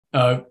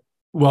Uh,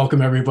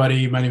 Welcome,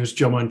 everybody. My name is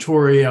Joe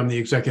Montori. I'm the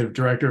Executive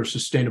Director of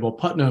Sustainable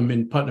Putnam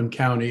in Putnam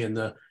County in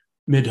the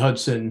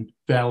Mid-Hudson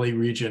Valley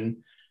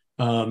region.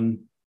 So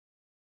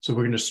we're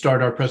going to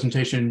start our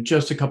presentation in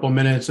just a couple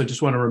minutes. I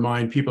just want to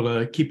remind people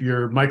to keep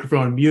your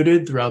microphone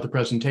muted throughout the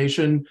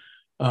presentation.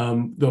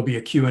 There'll be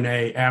a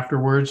Q&A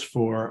afterwards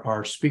for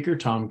our speaker,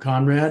 Tom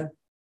Conrad.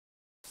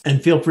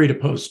 And feel free to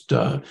post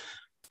to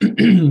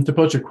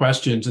post your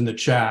questions in the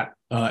chat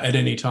at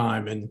any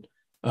time, and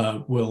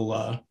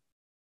we'll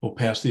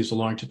pass these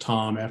along to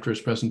Tom after his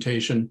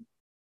presentation.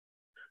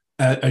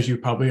 As you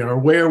probably are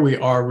aware, we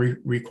are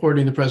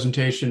recording the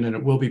presentation, and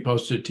it will be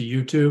posted to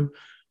YouTube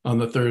on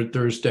the Third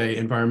Thursday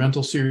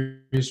Environmental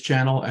Series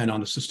channel and on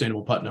the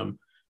Sustainable Putnam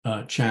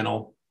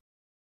channel.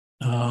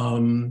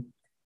 I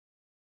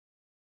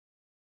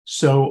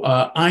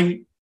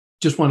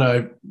just want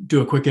to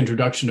do a quick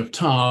introduction of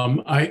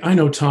Tom. I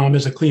know Tom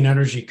as a clean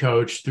energy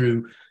coach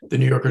through the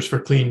New Yorkers for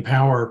Clean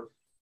Power,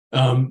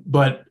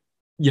 but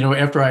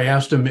after I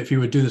asked him if he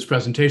would do this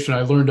presentation,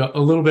 I learned a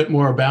little bit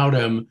more about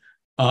him,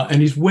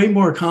 and he's way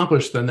more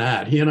accomplished than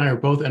that. He and I are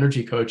both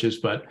energy coaches,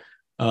 but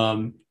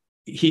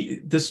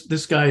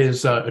this guy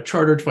is a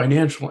chartered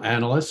financial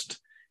analyst,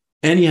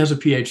 and he has a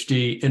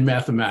PhD in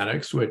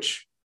mathematics,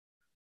 which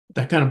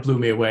that kind of blew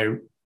me away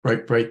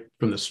right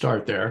from the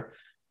start there.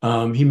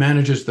 He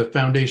manages the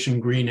Foundation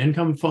Green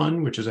Income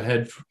Fund, which is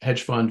a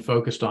hedge fund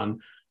focused on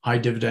high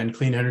dividend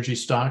clean energy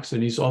stocks,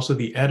 and he's also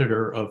the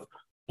editor of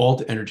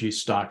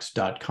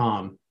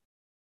altenergystocks.com.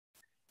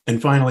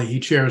 And finally, he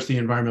chairs the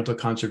Environmental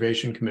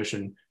Conservation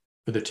Commission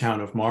for the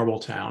town of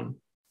Marbletown.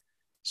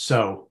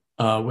 So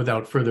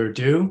without further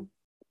ado,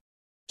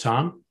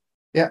 Tom?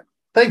 Yeah,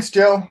 thanks,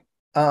 Joe.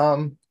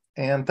 And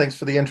thanks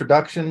for the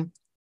introduction.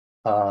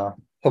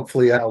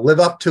 Hopefully I'll live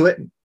up to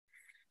it.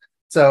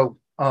 So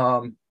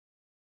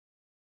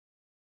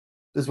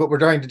this is what we're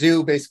trying to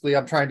do. Basically,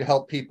 I'm trying to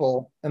help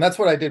people. And that's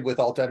what I did with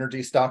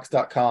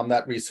altenergystocks.com.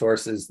 That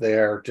resource is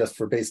there just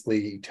for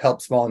basically to help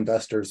small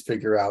investors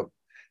figure out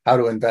how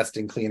to invest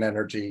in clean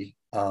energy,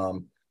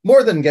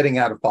 more than getting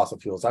out of fossil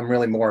fuels. I'm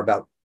really more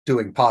about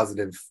doing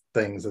positive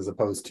things as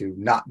opposed to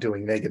not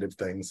doing negative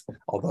things,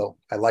 although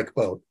I like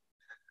both.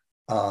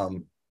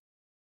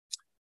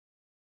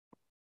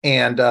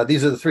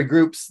 These are the three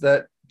groups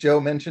that Joe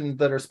mentioned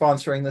that are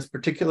sponsoring this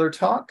particular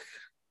talk.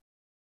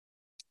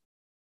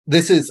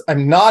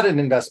 I'm not an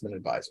investment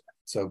advisor.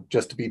 So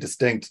just to be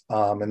distinct,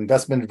 an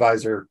investment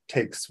advisor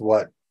takes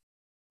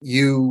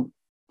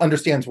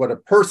understands what a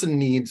person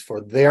needs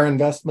for their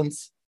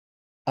investments.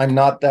 I'm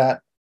not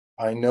that.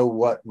 I know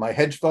what my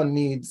hedge fund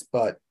needs,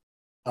 but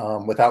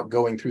without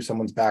going through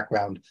someone's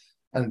background,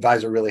 an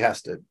advisor really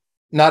has to.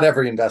 Not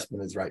every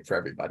investment is right for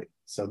everybody.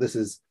 So this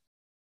is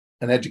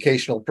an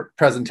educational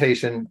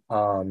presentation,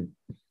 and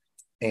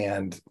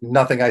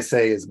nothing I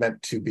say is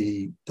meant to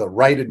be the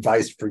right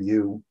advice for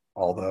you,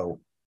 although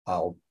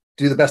I'll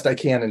do the best I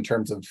can in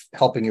terms of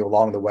helping you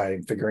along the way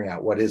and figuring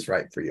out what is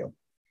right for you.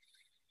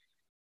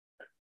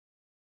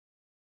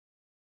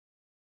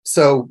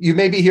 So you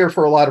may be here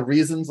for a lot of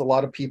reasons. A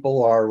lot of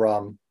people are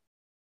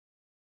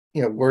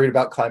worried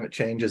about climate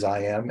change, as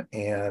I am.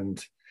 And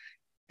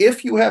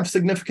if you have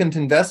significant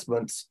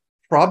investments,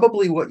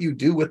 probably what you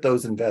do with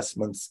those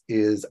investments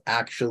is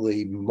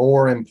actually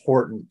more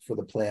important for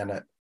the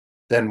planet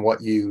than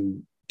what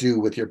you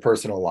do with your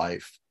personal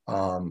life.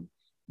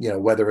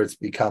 Whether it's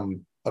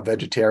become a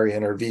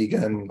vegetarian or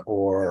vegan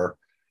or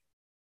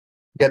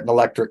get an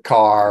electric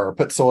car or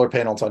put solar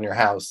panels on your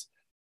house.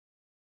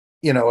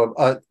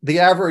 The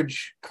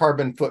average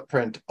carbon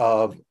footprint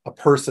of a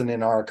person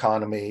in our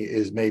economy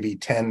is maybe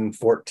 10,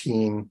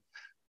 14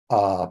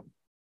 tons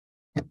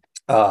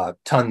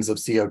of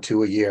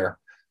CO2 a year.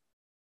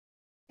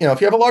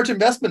 If you have a large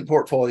investment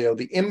portfolio,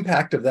 the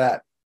impact of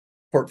that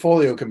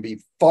portfolio can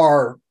be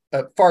far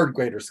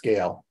greater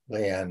scale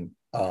than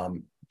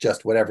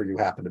just whatever you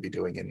happen to be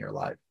doing in your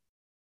life.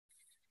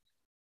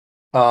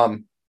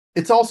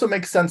 It also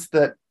makes sense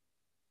that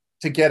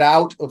to get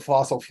out of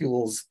fossil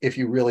fuels, if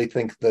you really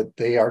think that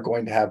they are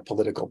going to have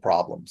political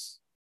problems,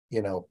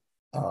 it's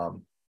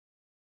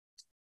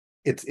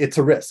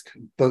a risk.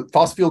 The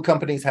fossil fuel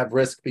companies have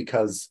risk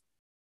because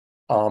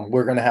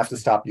we're going to have to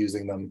stop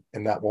using them,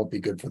 and that won't be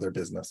good for their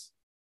business.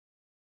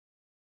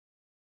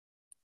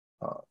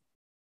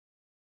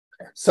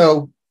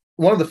 So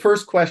one of the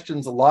first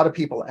questions a lot of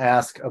people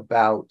ask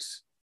about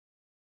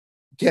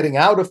getting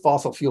out of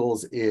fossil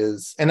fuels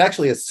is, and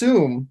actually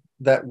assume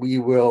that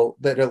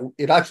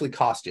it actually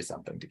costs you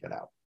something to get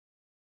out.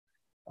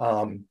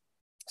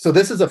 So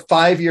this is a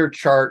 5-year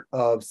chart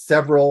of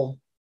several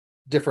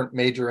different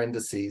major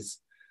indices.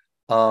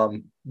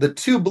 The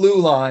two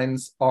blue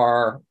lines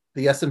are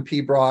the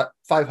S&P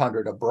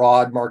 500, a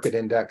broad market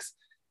index,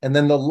 and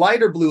then the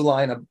lighter blue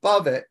line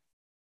above it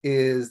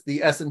is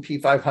the S&P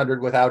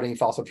 500 without any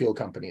fossil fuel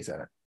companies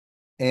in it.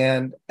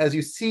 And as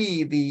you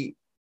see,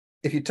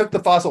 if you took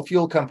the fossil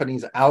fuel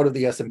companies out of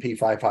the S&P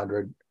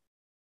 500,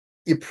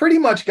 you pretty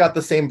much got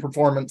the same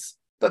performance,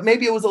 but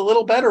maybe it was a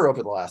little better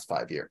over the last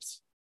 5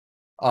 years.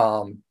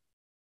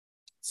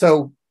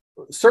 So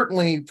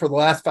certainly for the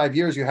last 5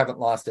 years, you haven't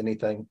lost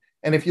anything.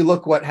 And if you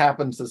look what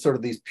happens to sort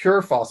of these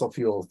pure fossil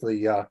fuels,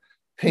 the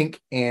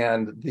pink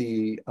and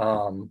the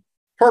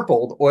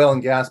purple, the oil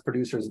and gas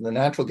producers and the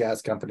natural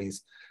gas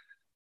companies,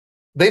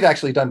 they've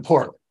actually done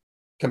poorly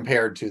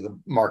compared to the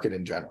market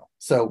in general.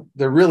 So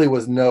there really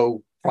was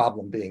no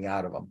problem being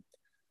out of them.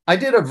 I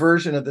did a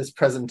version of this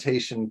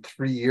presentation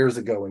 3 years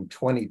ago in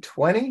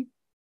 2020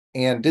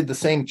 and did the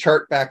same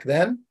chart back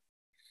then.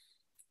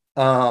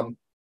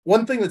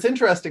 One thing that's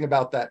interesting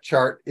about that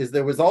chart is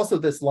there was also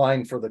this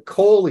line for the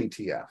coal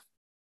ETF.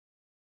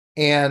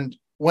 And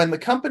when the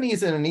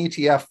companies in an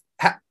ETF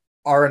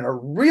are in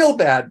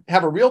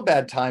have a real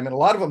bad time, and a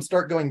lot of them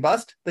start going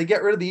bust, they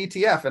get rid of the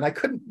ETF. And I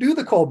couldn't do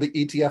the coal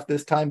ETF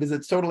this time because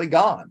it's totally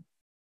gone.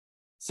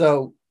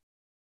 So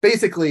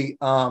basically,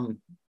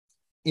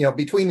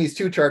 between these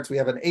two charts, we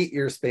have an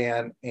 8-year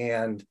span.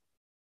 And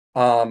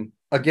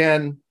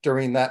again,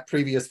 during that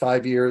previous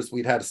 5 years,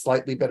 we'd had a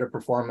slightly better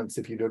performance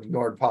if you'd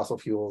ignored fossil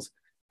fuels.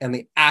 And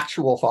the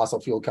actual fossil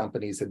fuel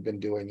companies had been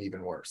doing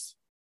even worse.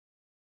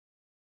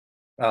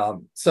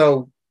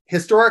 So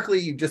historically,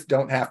 you just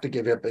don't have to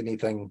give up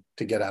anything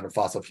to get out of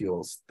fossil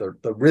fuels.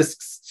 The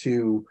risks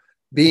to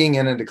being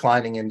in a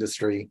declining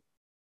industry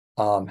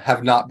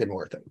have not been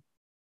worth it.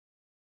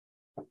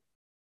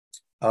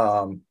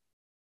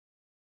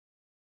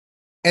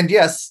 And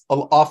yes,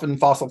 often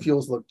fossil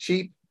fuels look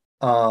cheap,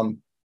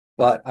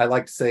 but I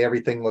like to say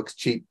everything looks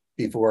cheap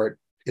before it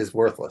is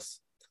worthless.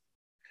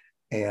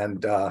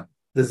 And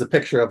this is a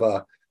picture of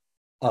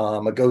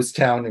a ghost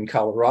town in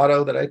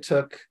Colorado that I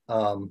took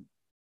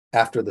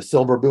after the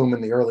silver boom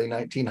in the early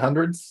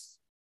 1900s.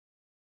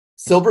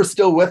 Silver's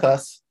still with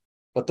us,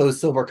 but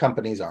those silver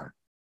companies aren't.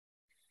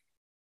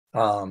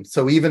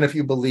 So even if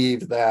you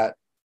believe that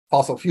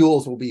fossil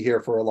fuels will be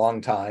here for a long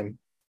time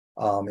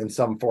in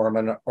some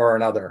form or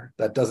another,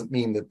 that doesn't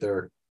mean that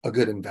they're a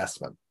good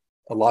investment.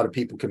 A lot of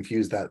people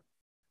confuse that.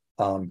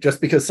 Just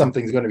because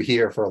something's going to be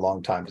here for a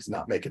long time does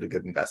not make it a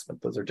good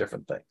investment. Those are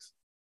different things.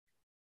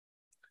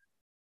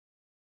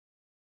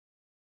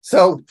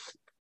 So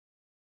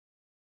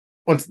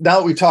now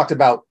that we've talked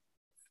about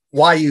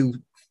why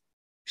you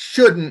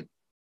shouldn't,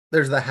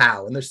 there's the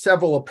how, and there's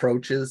several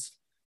approaches.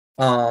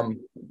 For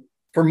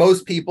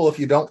most people, if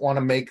you don't want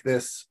to make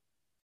this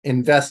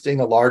investing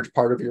a large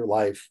part of your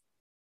life,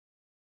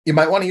 you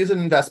might want to use an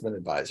investment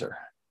advisor.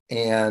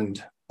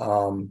 And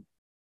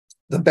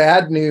the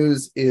bad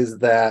news is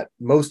that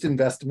most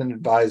investment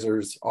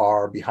advisors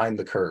are behind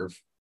the curve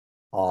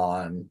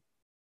on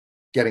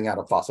getting out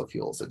of fossil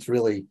fuels. It's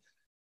really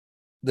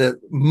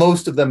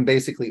most of them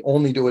basically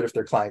only do it if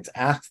their clients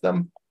ask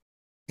them.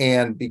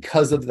 And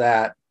because of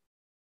that,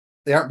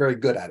 they aren't very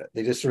good at it.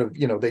 They just sort of,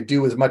 they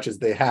do as much as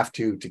they have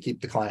to keep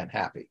the client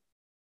happy.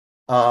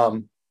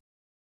 But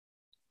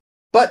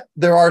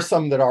there are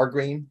some that are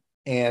green.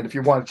 And if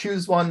you want to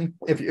choose one,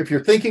 if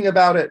you're thinking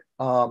about it,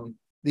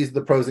 these are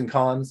the pros and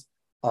cons.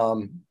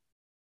 The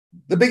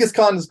biggest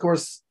con is, of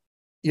course,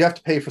 you have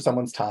to pay for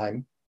someone's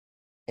time.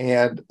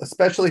 And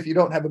especially if you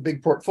don't have a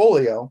big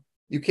portfolio,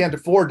 you can't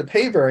afford to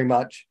pay very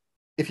much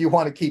if you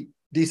want to keep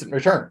decent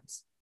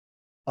returns.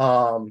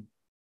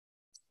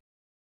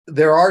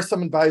 There are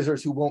some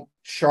advisors who won't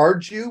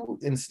charge you.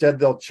 Instead,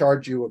 they'll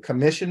charge you a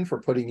commission for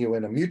putting you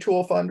in a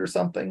mutual fund or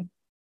something.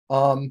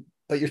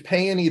 But you're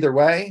paying either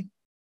way.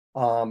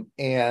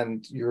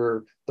 And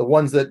the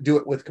ones that do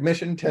it with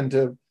commission tend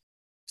to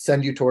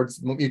send you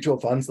towards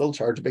mutual funds. They'll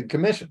charge a big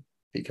commission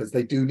because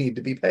they do need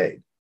to be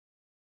paid.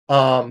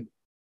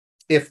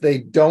 If they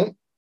don't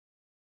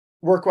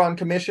work on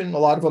commission, a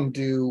lot of them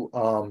do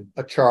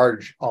a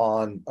charge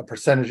on a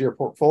percentage of your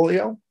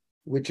portfolio,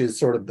 which is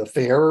sort of the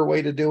fairer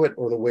way to do it,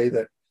 or the way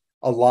that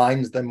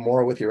aligns them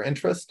more with your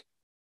interest.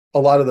 A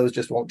lot of those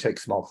just won't take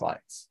small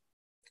clients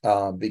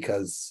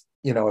because,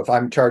 if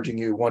I'm charging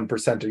you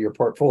 1% of your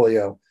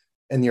portfolio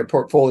and your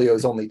portfolio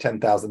is only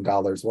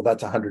 $10,000, well,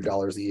 that's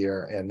 $100 a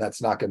year, and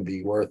that's not going to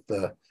be worth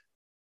the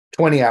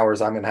 20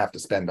 hours I'm going to have to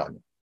spend on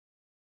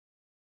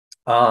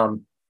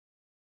you.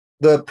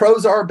 The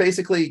pros are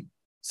basically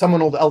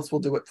someone else will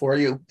do it for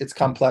you. It's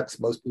complex.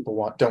 Most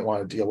people don't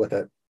want to deal with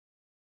it.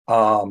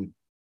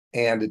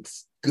 And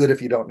it's good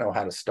if you don't know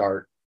how to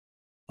start.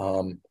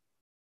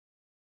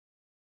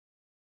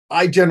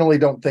 I generally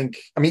don't think,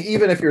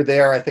 even if you're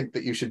there, I think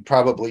that you should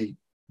probably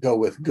go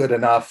with good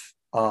enough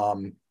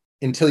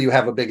until you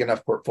have a big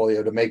enough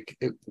portfolio to make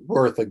it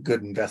worth a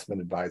good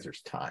investment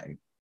advisor's time.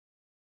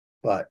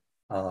 But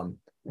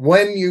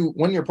when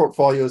your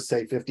portfolio is,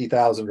 say,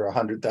 $50,000 or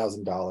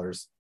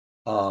 $100,000,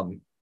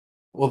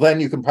 well, then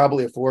you can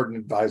probably afford an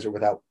advisor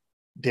without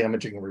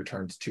damaging the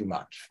returns too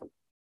much.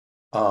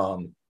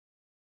 And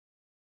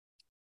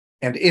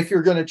if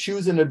you're going to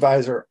choose an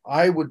advisor,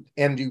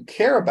 and you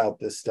care about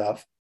this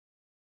stuff,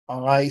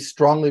 I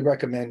strongly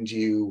recommend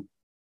you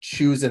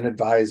choose an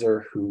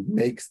advisor who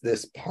makes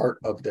this part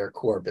of their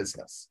core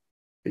business,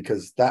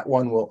 because that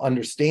one will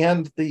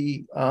understand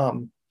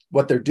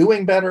what they're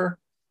doing better.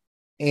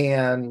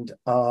 And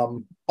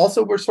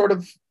also, we're sort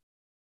of,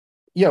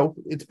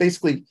 it's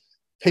basically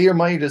pay your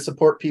money to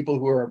support people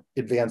who are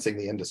advancing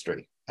the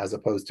industry. as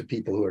opposed to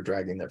people who are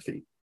dragging their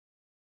feet.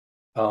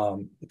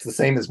 It's the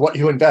same as what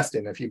you invest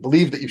in. If you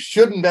believe that you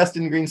should invest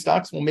in green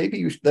stocks, well,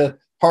 maybe the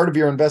part of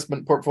your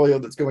investment portfolio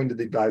that's going to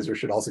the advisor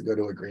should also go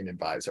to a green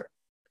advisor.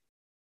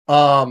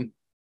 As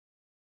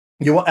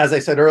I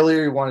said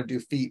earlier, you want to do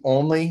fee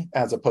only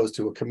as opposed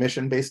to a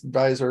commission-based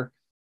advisor.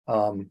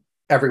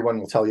 Everyone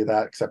will tell you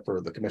that except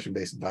for the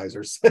commission-based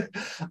advisors.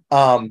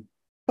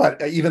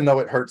 But even though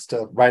it hurts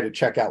to write a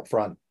check out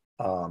front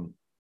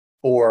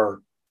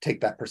or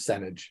take that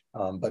percentage,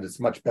 but it's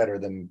much better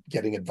than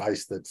getting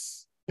advice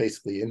that's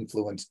basically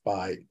influenced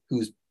by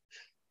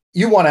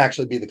you want to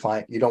actually be the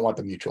client. You don't want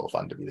the mutual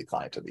fund to be the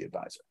client of the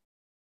advisor.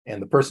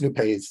 And the person who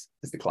pays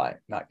is the client,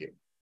 not you.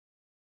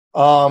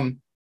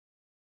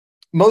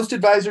 Most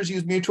advisors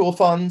use mutual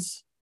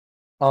funds.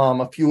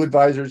 A few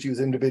advisors use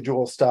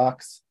individual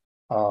stocks.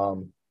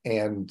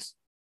 And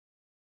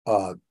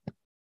the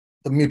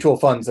mutual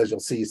funds, as you'll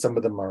see, some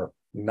of them are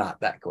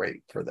not that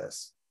great for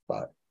this.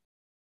 But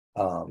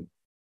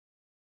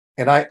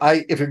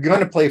if you're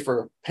going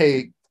to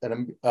pay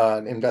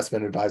an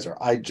investment advisor,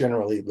 I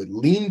generally would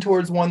lean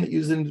towards one that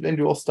uses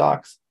individual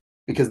stocks,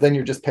 because then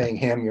you're just paying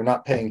him. You're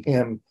not paying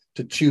him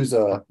to choose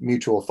a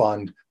mutual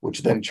fund,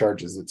 which then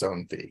charges its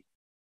own fee.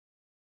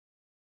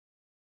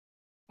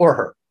 Or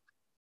her.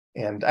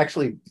 And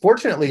actually,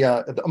 fortunately,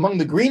 among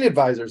the green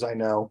advisors I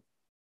know,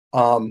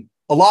 a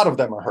lot of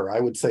them are her. I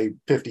would say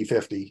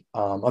 50-50.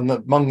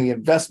 Among the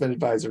investment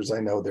advisors I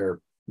know, they're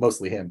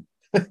mostly him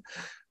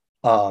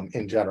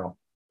in general.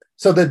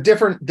 So the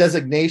different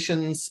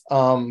designations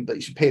that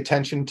you should pay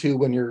attention to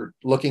when you're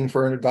looking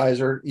for an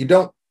advisor,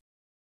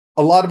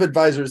 a lot of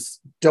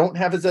advisors don't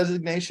have a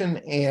designation,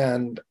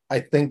 and I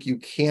think you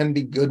can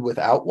be good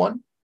without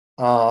one.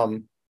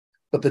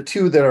 But the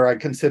two that I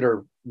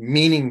consider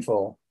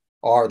meaningful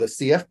are the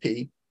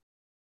CFP,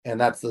 and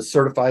that's the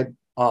Certified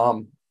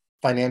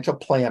Financial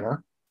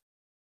Planner.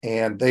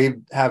 And they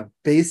have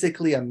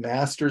basically a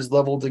master's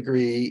level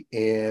degree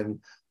in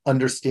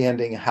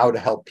understanding how to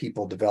help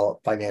people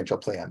develop financial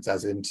plans,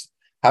 as in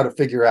how to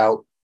figure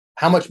out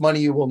how much money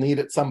you will need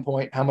at some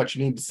point, how much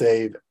you need to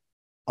save,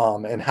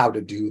 and how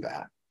to do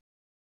that.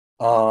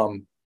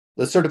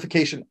 The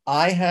certification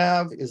I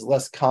have is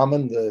less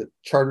common, the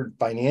Chartered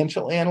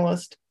Financial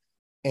Analyst,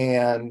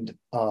 and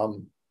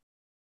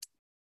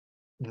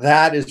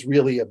that is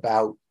really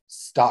about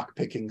stock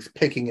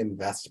picking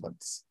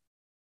investments,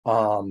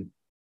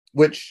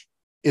 which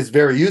is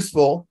very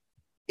useful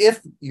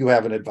if you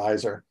have an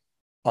advisor,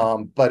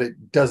 but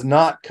it does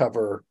not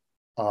cover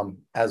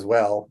as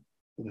well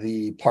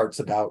the parts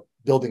about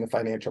building a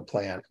financial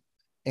plan.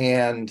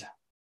 And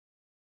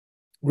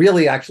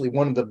really, actually,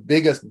 one of the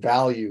biggest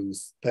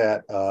values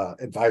that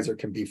advisor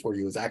can be for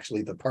you is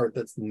actually the part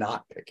that's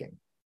not picking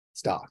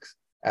stocks,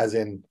 as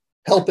in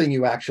helping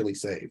you actually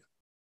save.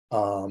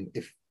 And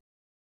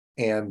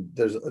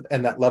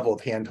that level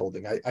of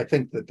hand-holding. I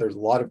think that there's a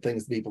lot of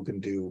things people can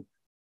do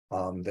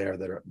there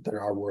that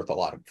are worth a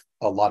lot of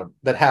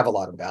that have a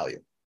lot of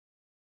value,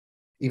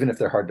 even if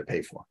they're hard to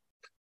pay for.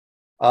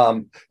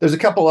 There's a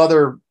couple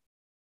other.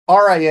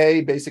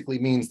 RIA basically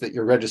means that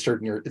you're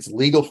registered and it's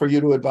legal for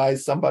you to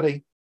advise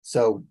somebody.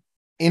 So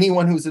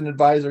anyone who's an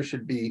advisor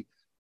should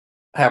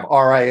have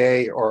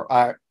RIA or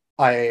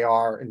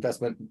IAR,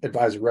 investment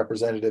advisor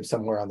representative,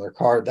 somewhere on their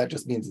card. That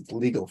just means it's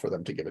legal for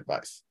them to give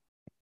advice.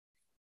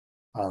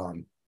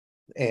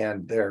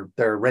 And they're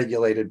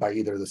regulated by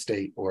either the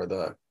state or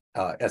the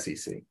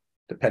SEC,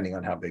 depending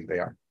on how big they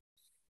are.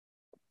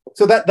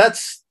 So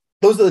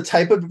those are the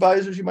type of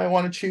advisors you might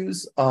want to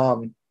choose.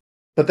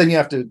 But then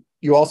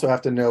you also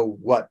have to know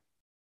what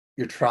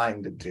you're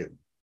trying to do.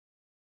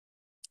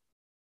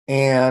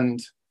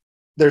 And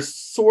there's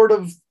sort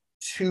of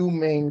two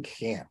main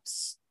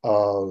camps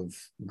of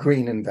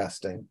green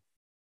investing.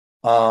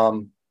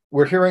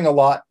 We're hearing a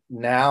lot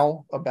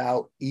now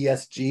about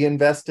ESG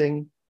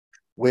investing,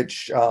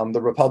 which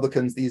the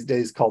Republicans these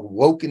days call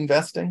woke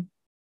investing,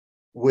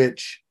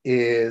 which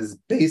is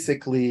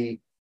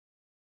basically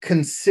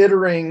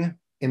considering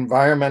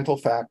environmental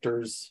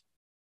factors,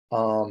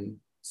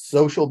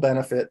 social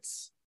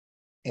benefits,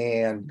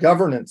 and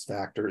governance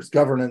factors.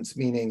 Governance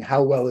meaning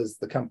how well is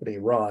the company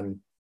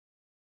run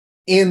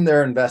in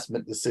their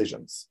investment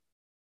decisions.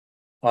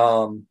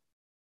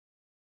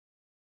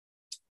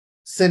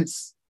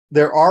 Since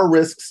there are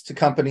risks to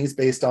companies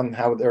based on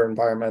how their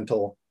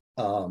environmental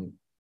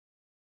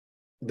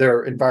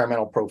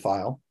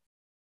profile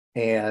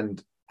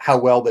and how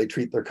well they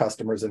treat their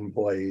customers and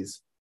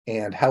employees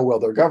and how well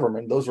they're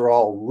governed, those are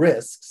all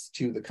risks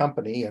to the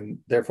company and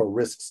therefore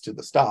risks to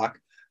the stock.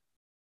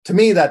 To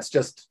me, that's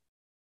just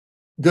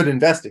good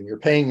investing. You're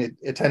paying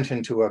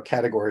attention to a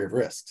category of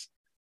risks.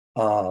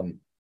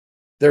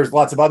 There's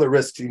lots of other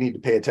risks you need to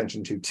pay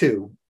attention to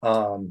too.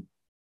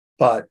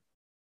 But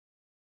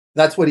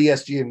that's what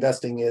ESG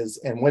investing is.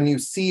 And when you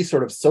see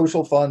sort of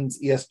social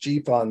funds,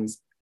 ESG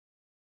funds,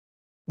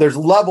 there's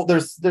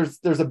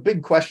a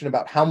big question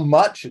about how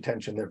much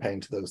attention they're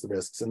paying to those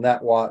risks. And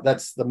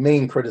that's the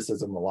main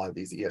criticism of a lot of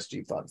these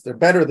ESG funds. They're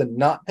better than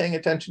not paying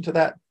attention to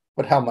that,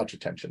 but how much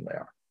attention they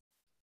are.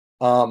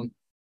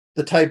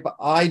 The type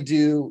I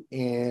do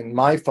in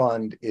my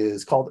fund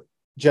is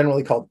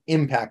generally called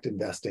impact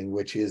investing,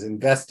 which is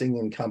investing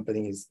in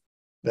companies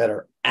that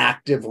are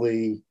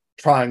actively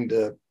trying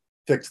to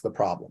fix the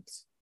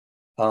problems.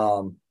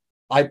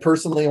 I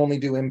personally only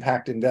do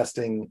impact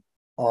investing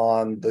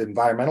on the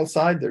environmental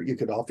side. There, you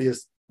could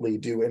obviously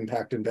do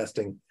impact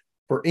investing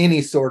for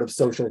any sort of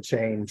social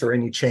change or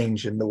any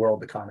change in the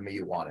world economy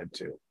you wanted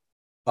to.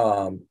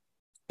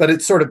 But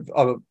it's sort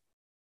of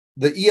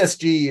the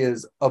ESG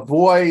is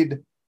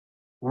avoid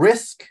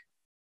risk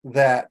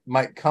that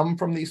might come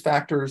from these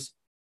factors.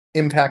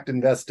 Impact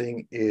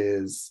investing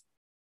is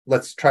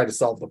let's try to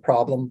solve the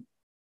problem.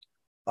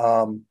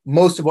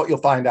 Most of what you'll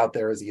find out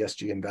there is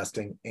ESG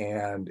investing,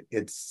 and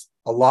it's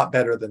a lot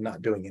better than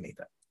not doing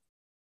anything.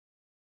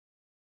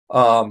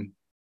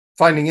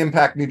 Finding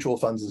impact mutual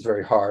funds is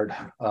very hard.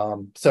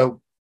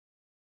 So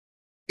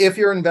if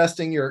you're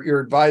investing, your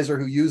advisor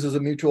who uses a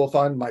mutual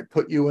fund might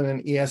put you in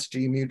an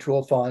ESG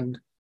mutual fund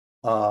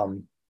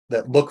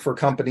that look for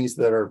companies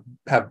that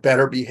have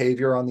better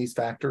behavior on these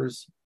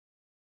factors.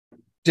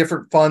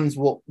 Different funds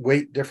will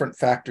weight different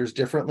factors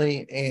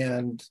differently,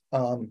 and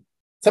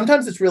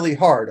sometimes it's really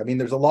hard. I mean,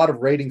 there's a lot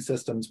of rating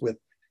systems with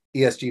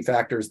ESG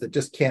factors that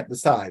just can't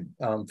decide.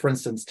 For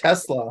instance,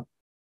 Tesla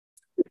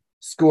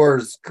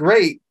scores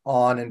great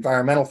on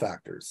environmental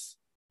factors.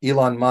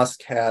 Elon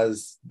Musk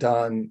has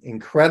done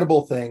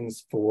incredible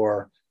things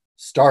for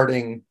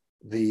starting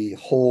the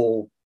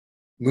whole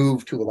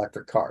move to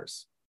electric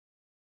cars.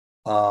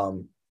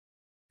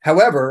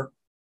 However,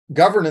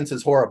 governance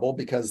is horrible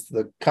because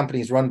the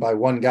company's run by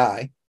one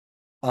guy,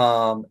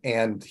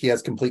 and he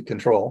has complete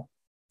control.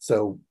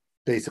 So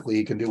basically,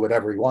 he can do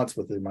whatever he wants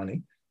with the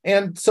money.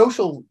 And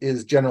social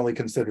is generally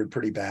considered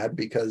pretty bad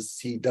because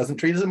he doesn't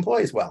treat his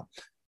employees well.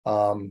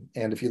 And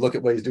if you look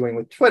at what he's doing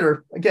with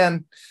Twitter,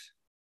 again,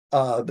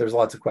 there's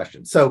lots of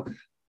questions. So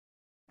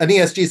an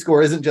ESG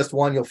score isn't just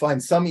one. You'll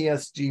find some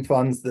ESG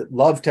funds that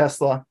love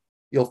Tesla.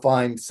 You'll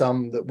find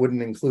some that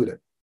wouldn't include it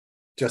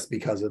just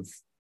because of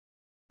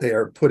they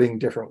are putting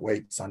different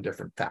weights on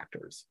different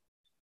factors.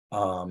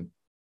 But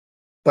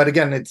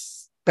again,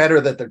 it's better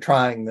that they're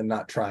trying than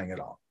not trying at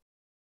all.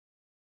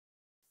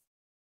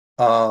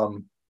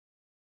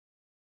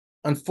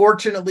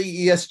 Unfortunately,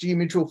 ESG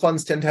mutual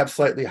funds tend to have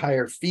slightly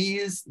higher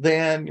fees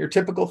than your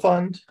typical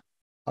fund.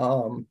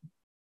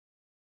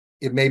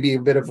 It may be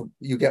a bit of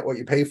you get what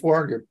you pay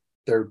for.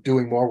 They're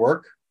doing more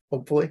work,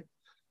 hopefully.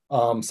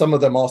 Some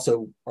of them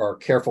also are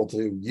careful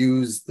to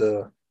use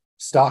the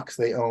stocks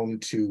they own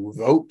to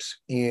vote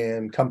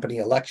in company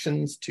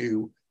elections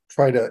to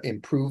try to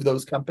improve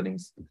those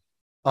companies.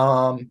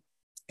 And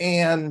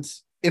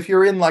if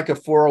you're in like a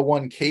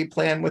 401k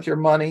plan with your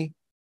money,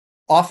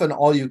 often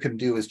all you can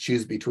do is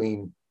choose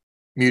between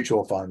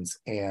mutual funds.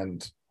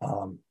 And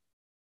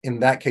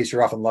in that case,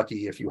 you're often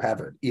lucky if you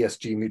have an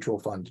ESG mutual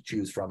fund to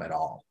choose from at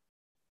all.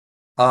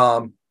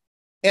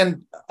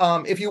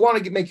 If you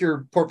want to make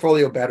your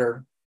portfolio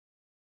better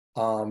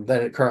than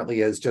it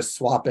currently is, just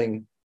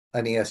swapping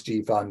an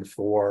ESG fund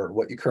for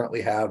what you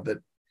currently have that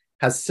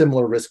has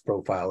similar risk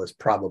profile is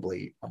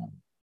probably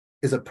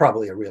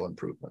a real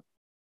improvement.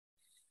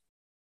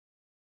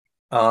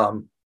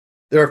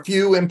 There are a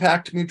few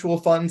impact mutual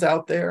funds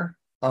out there.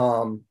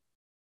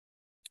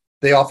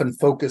 They often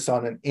focus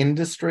on an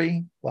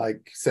industry,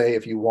 like say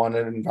if you want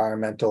an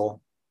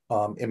environmental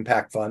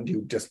impact fund,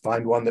 you just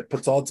find one that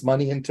puts all its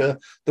money into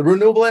the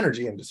renewable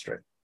energy industry,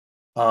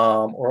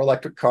 or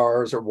electric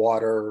cars or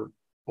water,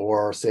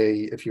 or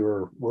say if you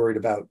were worried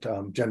about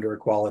gender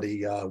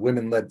equality,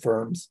 women-led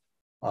firms.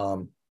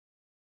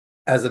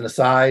 As an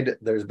aside,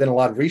 there's been a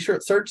lot of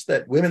research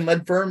that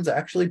women-led firms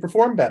actually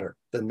perform better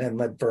than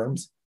men-led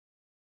firms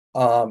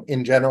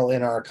in general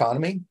in our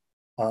economy.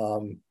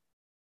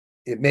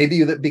 It may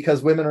be that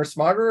because women are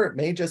smarter. It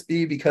may just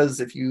be because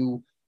if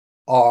you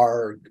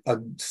are a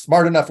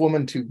smart enough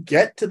woman to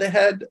get to the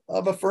head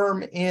of a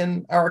firm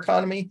in our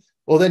economy,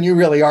 well, then you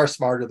really are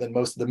smarter than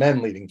most of the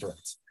men leading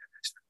firms.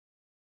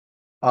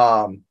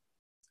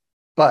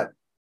 But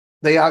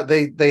they have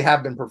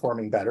been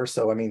performing better.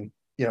 So, I mean,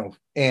 you know,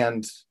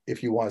 and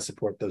if you want to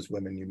support those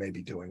women, you may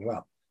be doing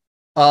well.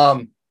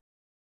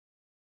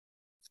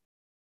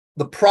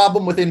 The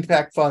problem with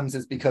impact funds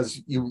is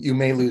because you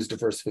may lose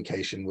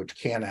diversification, which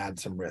can add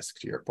some risk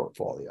to your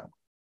portfolio.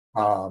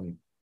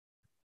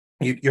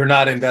 You're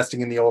not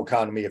investing in the whole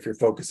economy if you're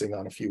focusing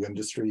on a few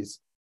industries.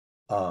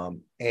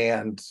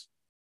 And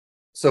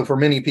so for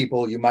many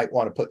people, you might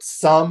want to put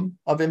some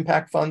of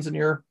impact funds in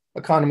your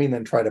economy and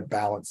then try to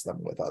balance them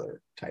with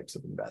other types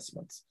of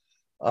investments.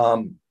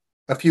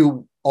 A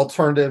few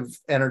alternative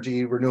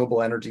energy,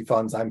 renewable energy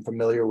funds I'm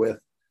familiar with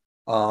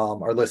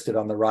are listed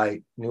on the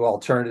right. New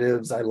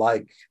Alternatives, I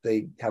like.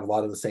 They have a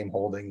lot of the same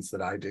holdings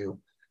that I do.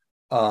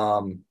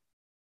 But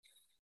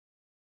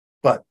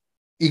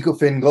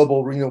Ecofin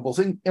Global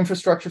Renewables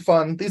Infrastructure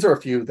Fund, these are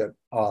a few that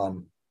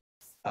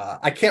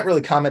I can't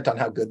really comment on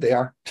how good they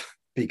are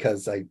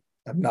because I'm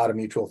not a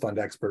mutual fund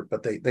expert,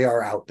 but they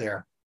are out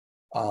there.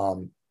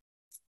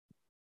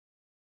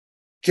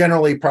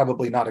 Generally,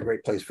 probably not a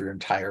great place for your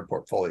entire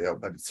portfolio,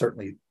 but it's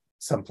certainly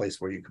someplace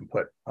where you can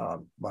put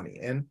money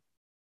in.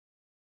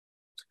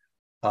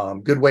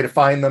 Good way to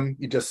find them,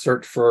 you just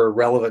search for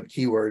relevant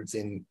keywords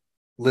in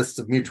lists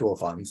of mutual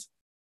funds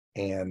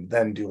and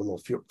then do a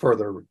little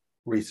further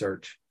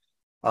research.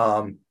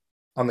 On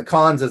the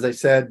cons, as I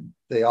said,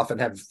 they often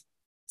have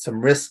some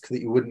risk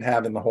that you wouldn't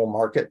have in the whole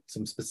market,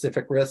 some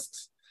specific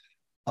risks.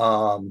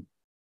 And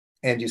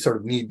you sort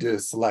of need to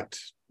select,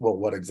 well,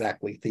 what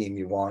exactly theme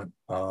you want.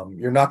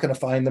 You're not going to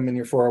find them in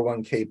your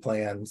 401k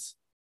plans.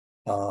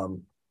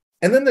 And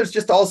then there's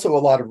just also a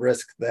lot of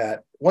risk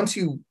that once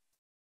you,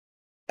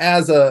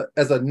 as a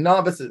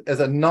novice,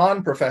 as a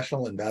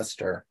non-professional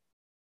investor,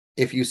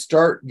 if you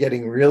start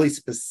getting really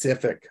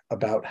specific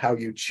about how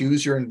you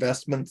choose your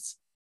investments,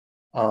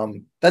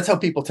 that's how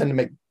people tend to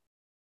make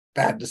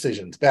bad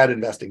decisions, bad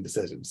investing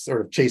decisions, sort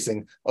of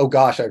chasing, oh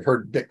gosh, I've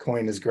heard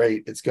Bitcoin is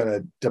great. It's going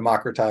to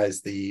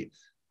democratize the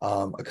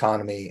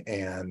economy.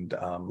 And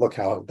look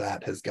how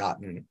that has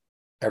gotten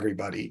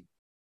everybody.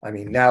 I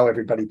mean, now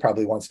everybody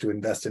probably wants to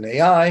invest in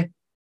AI.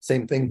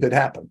 Same thing could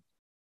happen.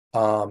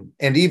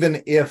 And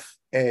even if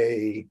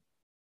a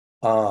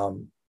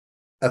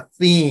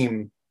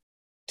theme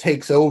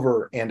takes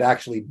over and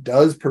actually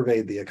does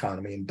pervade the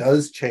economy and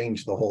does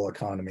change the whole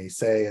economy,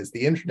 say as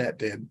the internet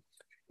did,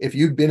 if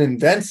you'd been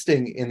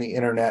investing in the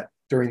internet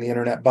during the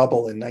internet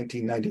bubble in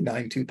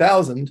 1999,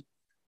 2000,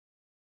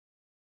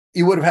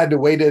 you would have had to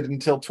wait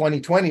until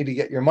 2020 to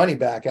get your money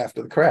back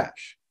after the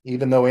crash,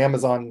 even though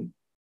Amazon,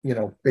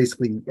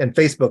 basically, and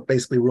Facebook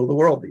basically rule the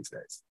world these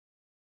days,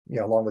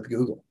 along with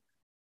Google.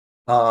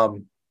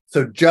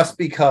 So just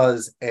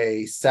because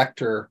a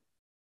sector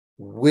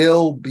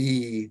will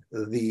be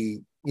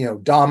the,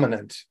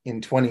 dominant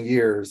in 20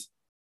 years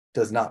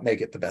does not make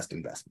it the best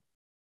investment.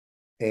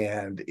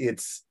 And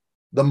it's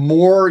the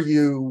more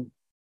you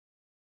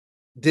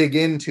dig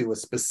into a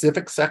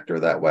specific sector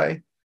that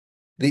way,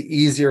 the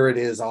easier it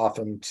is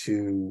often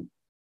to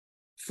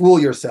fool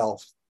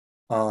yourself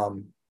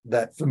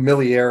that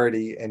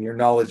familiarity and your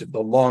knowledge of the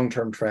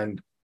long-term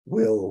trend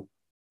will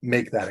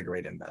make that a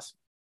great investment.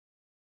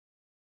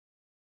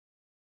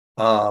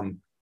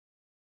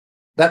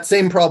 That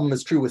same problem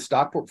is true with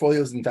stock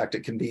portfolios. In fact,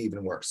 it can be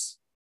even worse.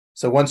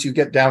 So once you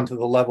get down to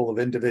the level of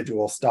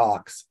individual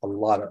stocks,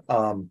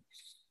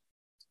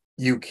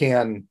 you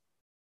can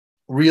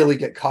really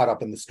get caught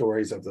up in the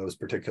stories of those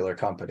particular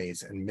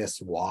companies and miss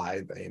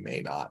why they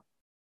may not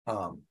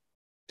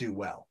do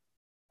well.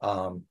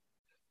 And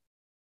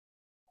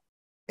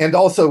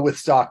also with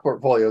stock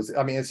portfolios,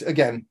 I mean, it's,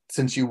 again,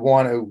 since you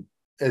want to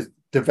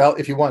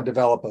if you want to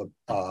develop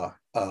a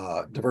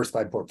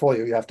diversified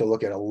portfolio, you have to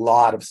look at a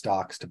lot of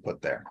stocks to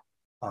put there.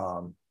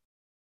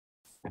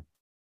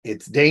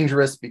 It's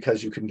dangerous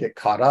because you can get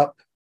caught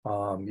up.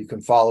 You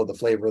can follow the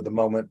flavor of the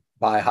moment,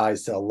 buy high,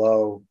 sell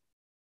low.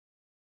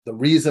 The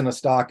reason a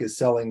stock is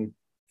selling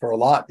for a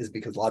lot is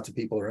because lots of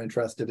people are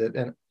interested in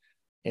it.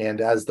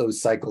 And as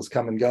those cycles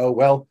come and go,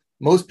 well,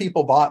 most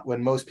people bought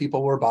when most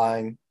people were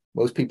buying.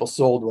 Most people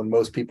sold when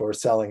most people are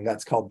selling.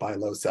 That's called buy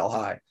low, sell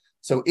high.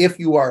 So if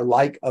you are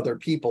like other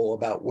people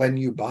about when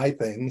you buy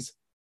things,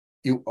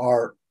 you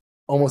are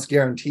almost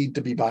guaranteed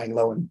to be buying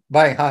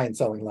high and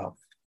selling low.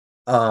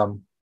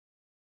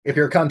 If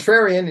you're a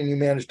contrarian and you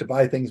manage to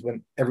buy things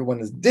when everyone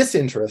is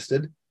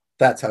disinterested,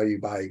 that's how you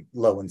buy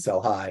low and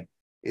sell high.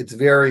 It's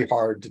very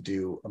hard to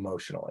do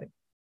emotionally.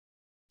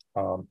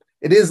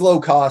 It is low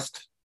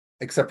cost,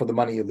 except for the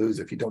money you lose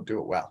if you don't do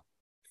it well.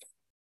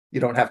 You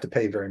don't have to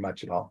pay very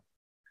much at all.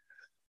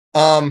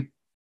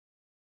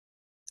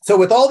 So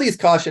with all these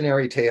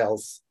cautionary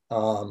tales,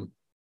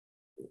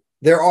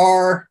 there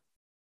are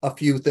a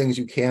few things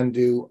you can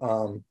do.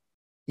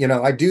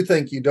 I do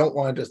think you don't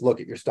want to just look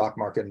at your stock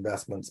market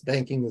investments.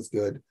 Banking is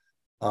good.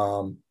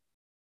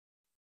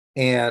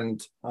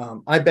 And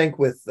I bank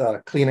with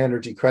Clean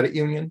Energy Credit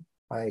Union.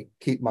 I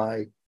keep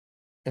my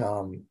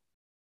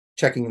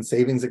checking and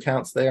savings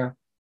accounts there.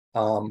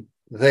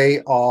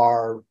 They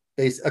are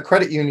a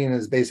credit union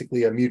is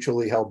basically a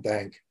mutually held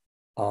bank.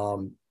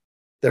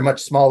 They're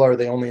much smaller.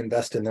 They only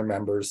invest in their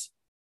members.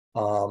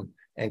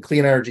 And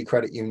Clean Energy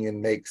Credit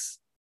Union makes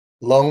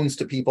loans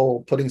to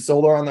people putting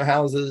solar on their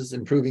houses,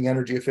 improving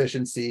energy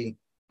efficiency,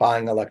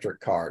 buying electric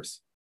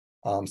cars.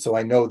 So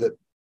I know that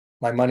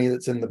my money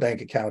that's in the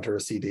bank account or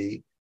a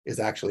CD is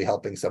actually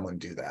helping someone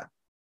do that.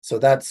 So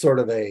that's sort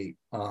of a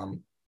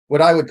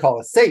what I would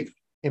call a safe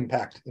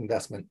impact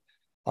investment.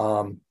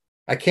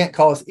 I can't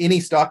call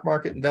any stock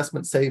market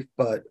investment safe,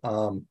 but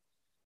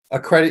a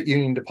credit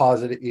union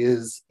deposit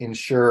is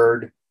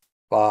insured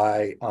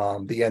by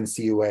the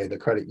NCUA, the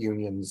credit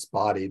union's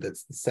body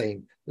that's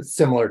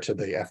similar to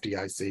the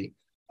FDIC,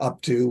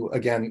 up to,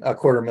 again,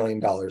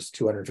 $250,000,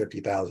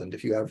 $250,000.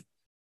 If you have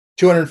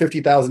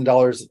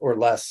 $250,000 or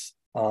less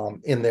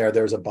in there,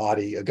 there's a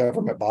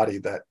government body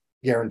that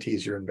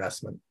guarantees your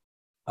investment.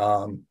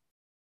 The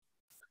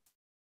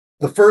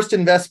first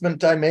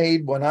investment I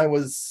made when I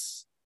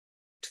was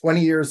 20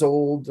 years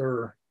old,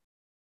 or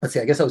let's see,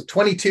 I guess I was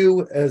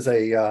 22 as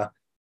I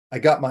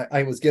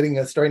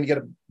was starting to get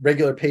a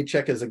regular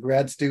paycheck as a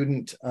grad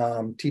student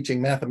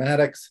teaching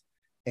mathematics,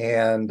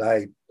 and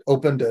I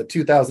opened a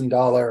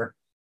 $2,000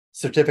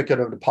 certificate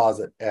of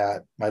deposit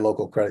at my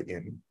local credit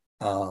union.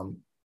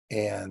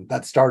 And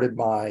that started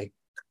my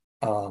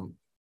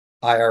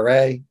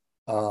IRA.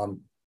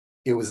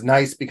 It was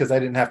nice because I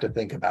didn't have to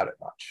think about it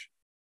much.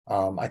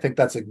 I think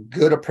that's a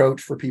good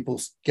approach for people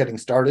getting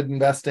started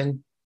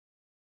investing.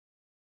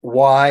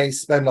 Why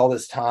spend all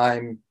this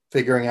time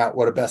figuring out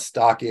what a best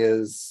stock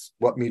is,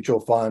 what mutual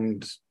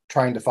fund,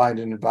 trying to find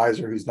an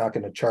advisor who's not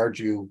going to charge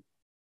you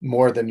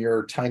more than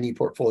your tiny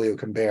portfolio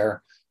can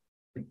bear,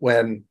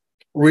 when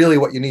really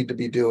what you need to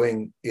be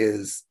doing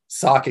is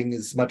socking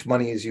as much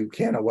money as you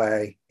can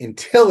away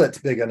until it's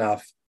big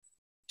enough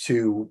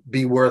to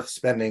be worth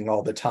spending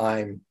all the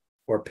time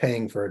or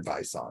paying for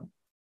advice on.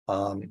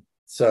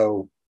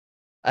 So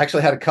I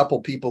actually had a couple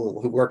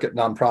people who work at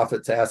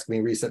nonprofits ask me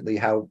recently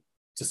how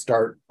to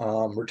start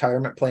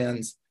retirement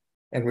plans.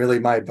 And really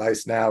my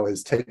advice now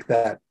is take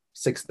that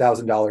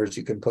 $6,000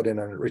 you can put in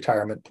a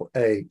retirement,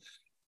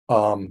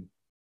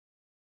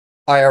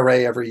 IRA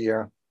every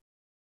year,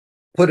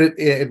 put it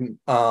in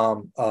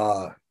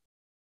a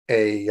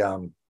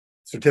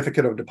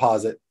certificate of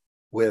deposit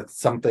with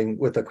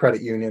a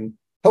credit union,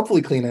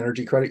 hopefully clean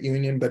energy credit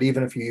union. But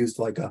even if you used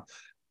like a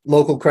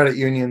local credit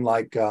union,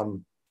 like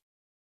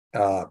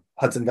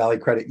Hudson Valley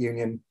Credit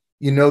Union,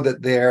 you know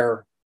that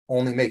they're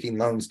only making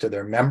loans to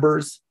their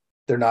members.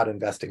 They're not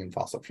investing in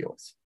fossil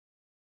fuels.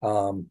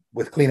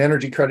 With Clean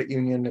Energy Credit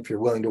Union, if you're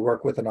willing to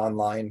work with an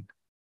online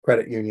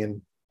credit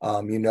union,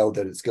 you know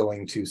that it's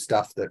going to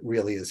stuff that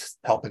really is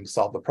helping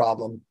solve the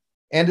problem.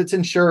 And it's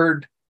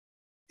insured.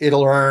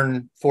 It'll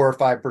earn 4 or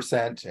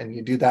 5%, and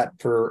you do that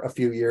for a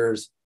few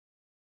years.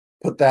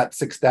 Put that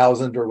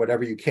 6,000 or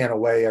whatever you can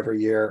away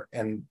every year,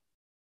 and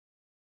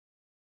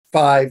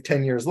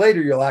 5-10 years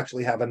later, you'll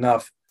actually have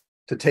enough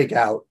to take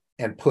out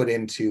and put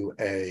into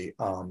a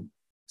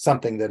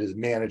something that is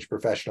managed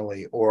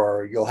professionally,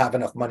 or you'll have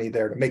enough money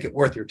there to make it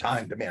worth your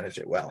time to manage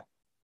it well.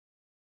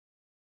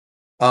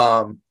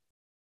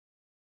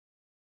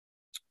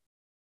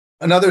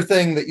 Another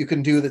thing that you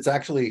can do that's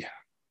actually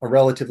a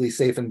relatively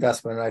safe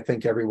investment, and I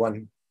think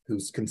everyone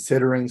who's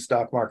considering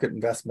stock market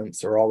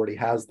investments or already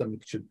has them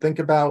should think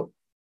about,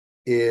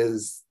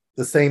 is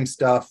the same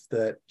stuff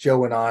that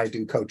Joe and I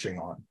do coaching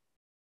on.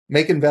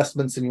 Make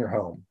investments in your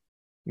home,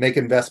 make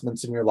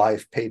investments in your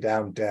life, pay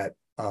down debt.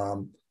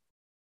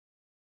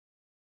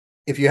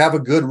 If you have a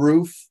good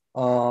roof,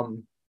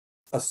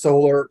 a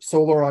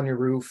solar on your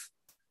roof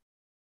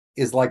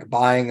is like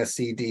buying a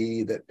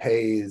CD that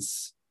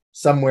pays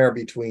somewhere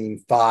between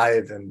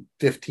 5 and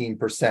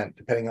 15%,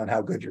 depending on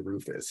how good your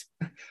roof is.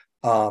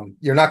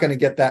 You're not going to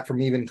get that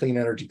from even Clean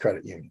Energy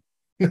Credit Union.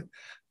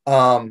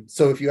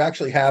 So if you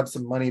actually have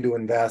some money to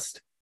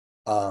invest,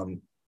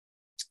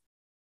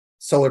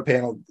 solar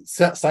panel,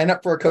 sign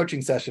up for a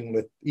coaching session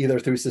with either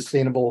through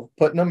Sustainable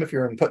Putnam if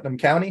you're in Putnam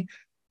County,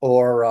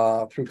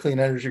 or through Clean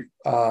Energy,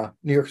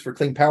 New York's for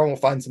Clean Power. We'll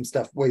find some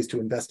ways to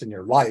invest in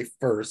your life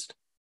first.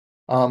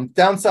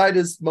 Downside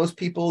is most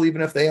people,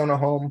 even if they own a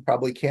home,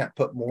 probably can't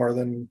put more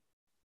than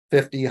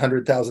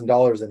 $50,000,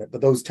 $100,000 in it,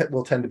 but those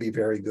will tend to be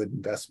very good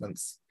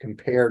investments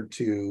compared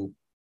to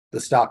the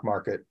stock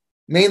market,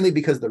 mainly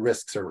because the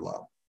risks are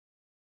low.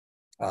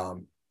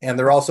 And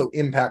they're also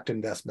impact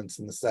investments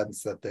in the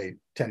sense that they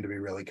tend to be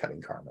really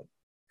cutting carbon.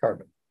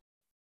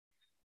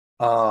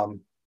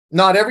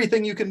 Not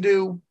everything you can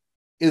do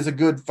is a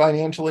good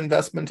financial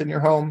investment in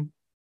your home,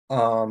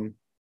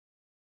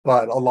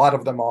 but a lot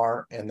of them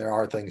are, and there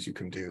are things you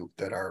can do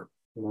that are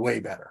way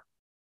better.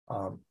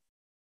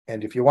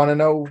 And if you want to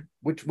know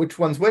which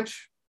one's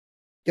which,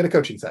 get a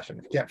coaching session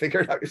if you can't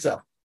figure it out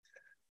yourself.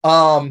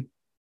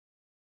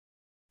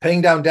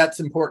 Paying down debt's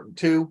important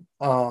too.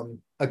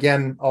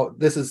 Again,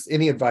 this is,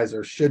 any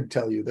advisor should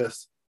tell you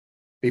this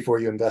before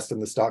you invest in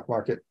the stock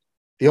market.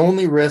 The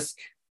only risk,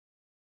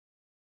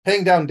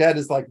 paying down debt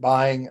is like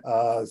buying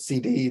a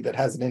CD that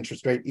has an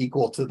interest rate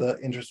equal to the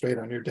interest rate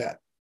on your debt,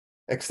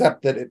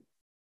 except that it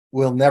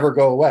will never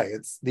go away.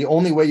 It's the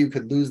only way you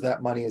could lose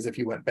that money is if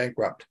you went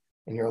bankrupt,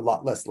 and you're a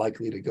lot less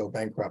likely to go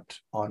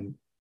bankrupt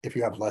if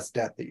you have less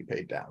debt that you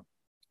paid down.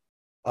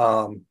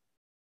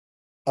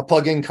 A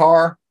plug-in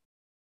car,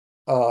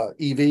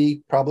 EV,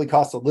 probably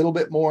costs a little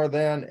bit more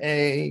than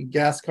a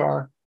gas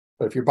car,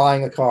 but if you're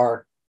buying a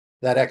car,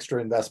 that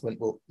extra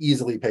investment will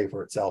easily pay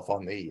for itself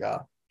on the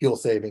fuel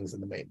savings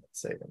and the maintenance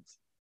savings.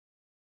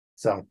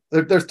 So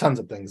there's tons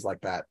of things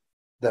like that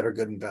that are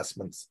good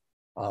investments.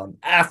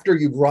 After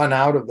you've run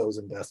out of those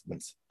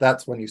investments,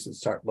 that's when you should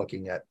start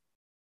looking at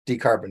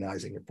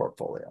decarbonizing your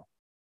portfolio.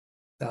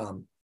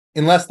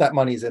 Unless that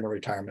money's in a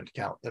retirement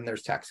account, then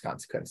there's tax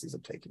consequences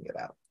of taking it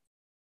out.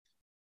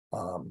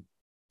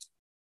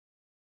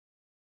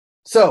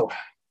 So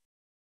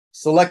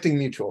selecting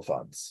mutual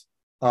funds.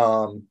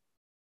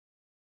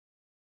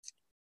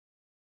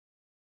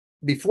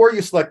 Before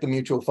you select the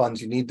mutual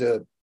funds, you need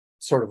to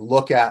sort of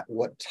look at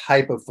what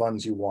type of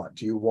funds you want.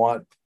 Do you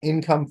want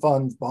income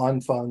funds,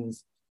 bond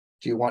funds?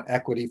 Do you want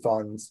equity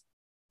funds?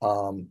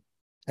 An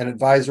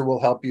advisor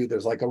will help you.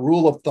 There's like a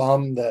rule of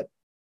thumb that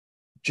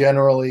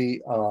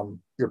generally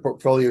your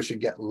portfolio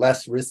should get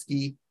less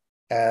risky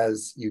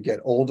as you get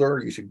older,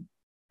 you should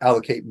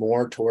allocate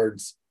more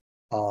towards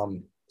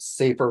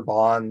safer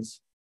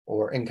bonds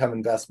or income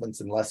investments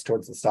and less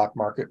towards the stock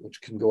market,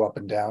 which can go up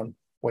and down.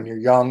 When you're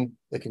young,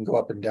 they can go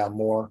up and down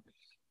more.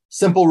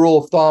 Simple rule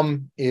of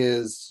thumb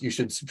is you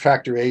should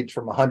subtract your age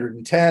from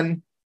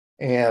 110,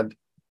 and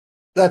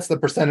that's the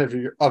percentage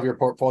of your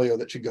portfolio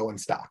that should go in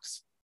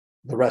stocks.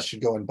 The rest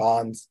should go in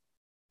bonds.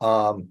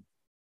 And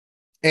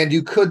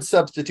you could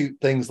substitute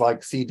things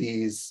like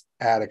CDs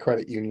at a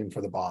credit union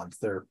for the bonds.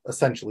 They're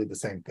essentially the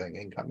same thing,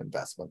 income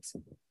investments.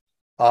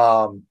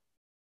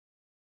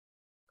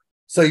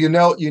 So you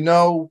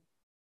know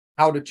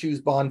how to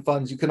choose bond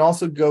funds. You can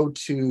also go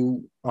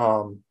to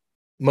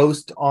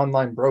most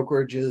online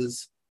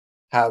brokerages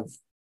have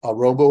a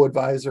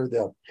robo-advisor.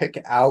 They'll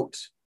pick out,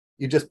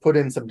 you just put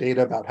in some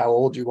data about how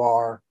old you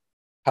are,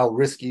 how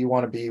risky you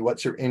want to be,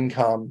 what's your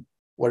income,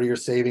 what are your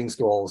savings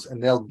goals,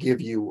 and they'll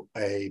give you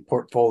a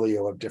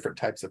portfolio of different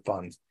types of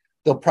funds.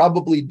 They'll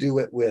probably do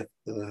it with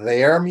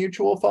their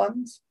mutual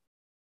funds,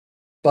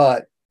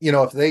 but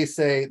if they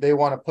say they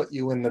want to put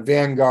you in the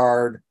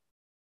Vanguard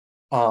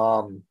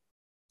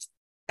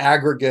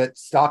aggregate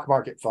stock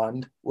market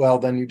fund, well,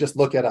 then you just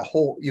look at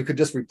you could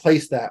just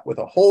replace that with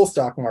a whole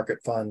stock market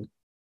fund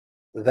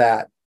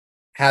that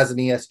has an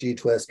ESG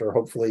twist, or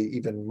hopefully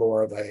even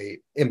more of a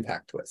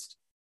impact twist,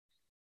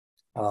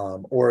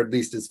 or at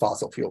least is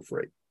fossil fuel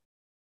free.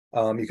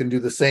 You can do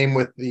the same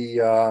with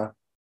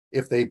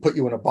if they put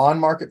you in a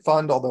bond market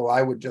fund, although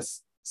I would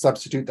just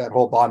substitute that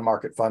whole bond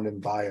market fund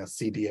and buy a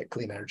CD at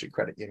Clean Energy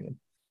Credit Union.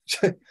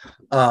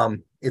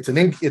 It's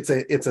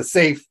a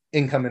safe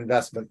income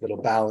investment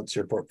that'll balance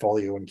your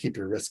portfolio and keep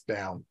your risk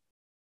down.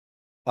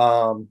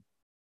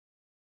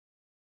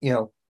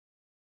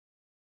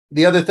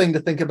 The other thing to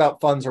think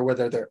about funds are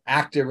whether they're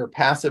active or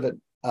passive.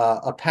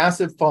 A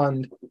passive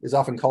fund is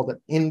often called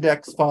an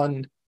index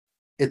fund.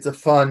 It's a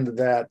fund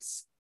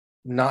that's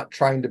not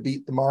trying to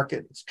beat the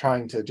market. It's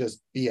trying to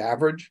just be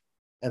average.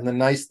 And the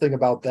nice thing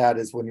about that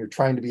is when you're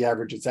trying to be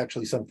average, it's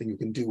actually something you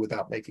can do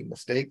without making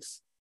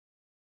mistakes.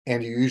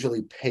 And you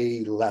usually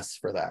pay less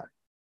for that.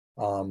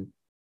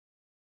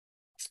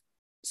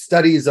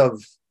 Studies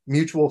of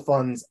mutual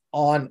funds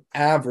on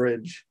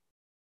average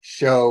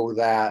show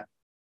that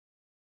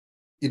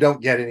you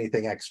don't get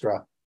anything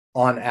extra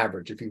on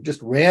average. If you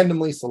just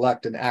randomly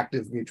select an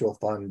active mutual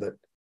fund that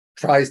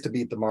tries to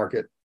beat the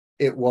market,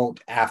 it won't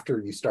after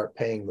you start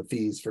paying the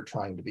fees for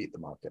trying to beat the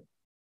market.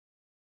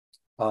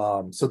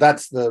 So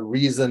that's the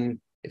reason,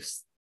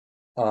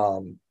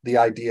 the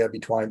idea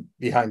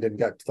behind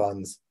index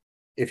funds.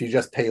 If you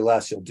just pay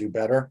less, you'll do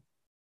better.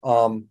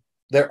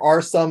 There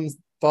are some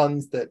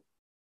funds that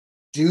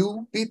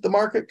do beat the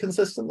market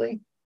consistently.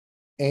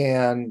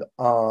 And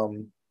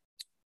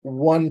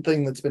one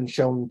thing that's been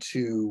shown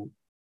to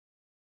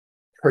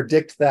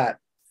predict that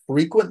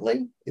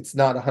frequently, it's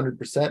not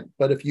 100%,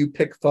 but if you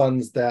pick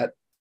funds that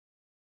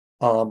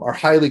are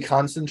highly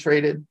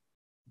concentrated,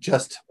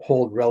 just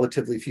hold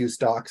relatively few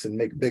stocks and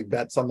make big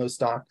bets on those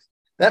stocks,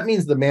 that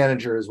means the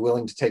manager is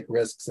willing to take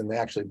risks and they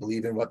actually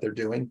believe in what they're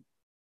doing.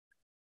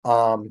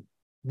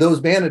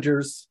 Those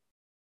managers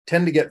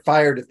tend to get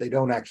fired if they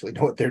don't actually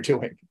know what they're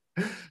doing.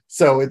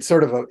 So it's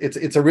sort of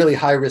it's a really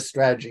high risk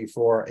strategy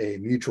for a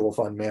mutual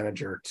fund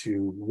manager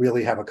to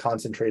really have a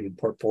concentrated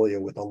portfolio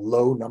with a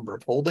low number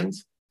of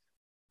holdings.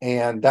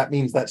 And that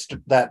means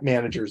that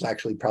manager's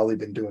actually probably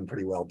been doing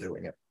pretty well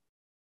doing it.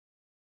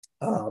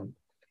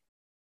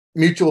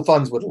 Mutual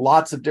funds with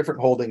lots of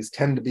different holdings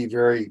tend to be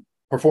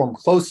perform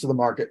close to the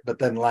market, but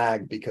then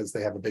lag because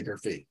they have a bigger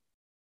fee.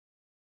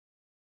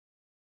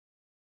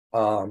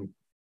 And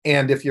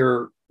if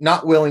you're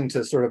not willing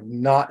to sort of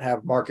not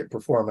have market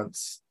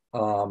performance,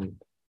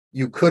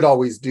 you could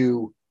always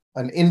do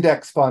an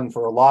index fund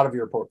for a lot of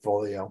your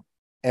portfolio.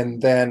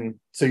 And then,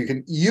 so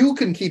you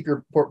can keep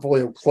your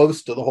portfolio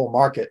close to the whole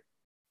market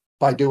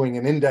by doing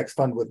an index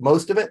fund with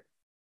most of it.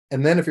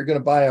 And then if you're going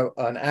to buy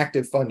an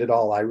active fund at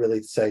all, I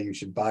really say you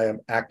should buy an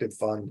active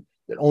fund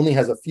that only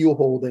has a few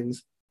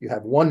holdings. You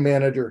have one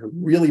manager who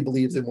really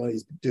believes in what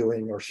he's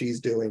doing or she's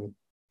doing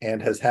and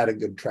has had a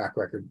good track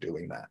record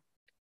doing that.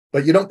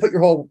 But you don't have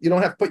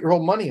to put your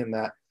whole money in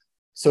that.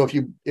 So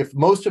if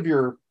most of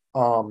your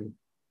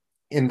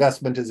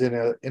investment is in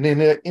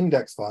an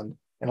index fund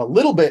and a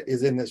little bit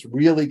is in this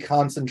really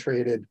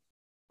concentrated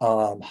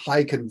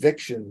high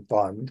conviction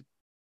fund,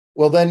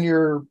 well, then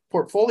your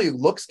portfolio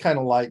looks kind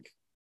of like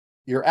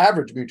your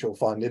average mutual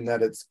fund in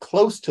that it's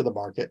close to the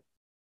market,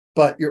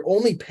 but you're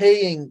only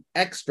paying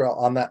extra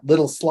on that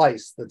little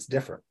slice that's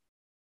different.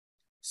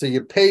 So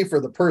you pay for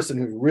the person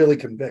who's really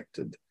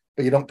convicted,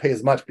 but you don't pay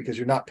as much because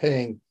you're not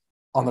paying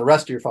on the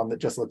rest of your fund that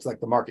just looks like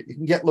the market. You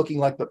can get looking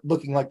like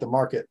the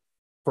market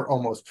for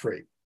almost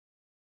free.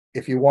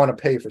 If you want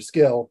to pay for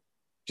skill,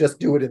 just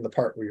do it in the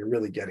part where you're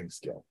really getting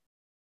skill.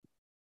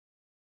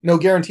 No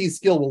guarantees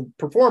skill will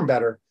perform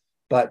better,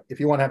 but if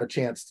you want to have a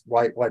chance,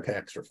 why pay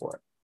extra for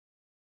it?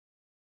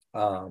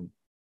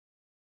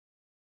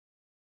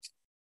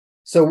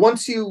 So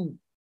once you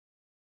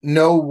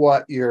know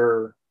what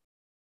your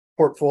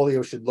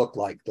portfolio should look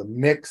like, the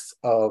mix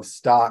of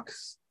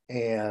stocks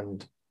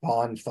and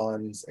bond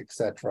funds,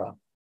 etc.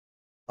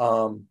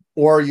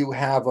 Or you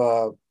have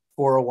a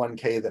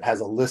 401k that has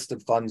a list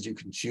of funds you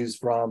can choose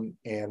from,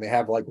 and they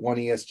have like one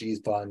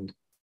ESG fund.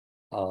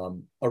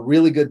 A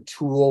really good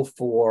tool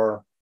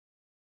for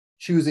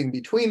choosing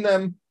between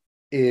them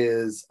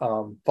is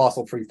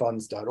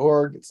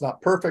fossilfreefunds.org. It's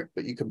not perfect,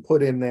 but you can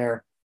put in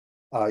there.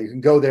 You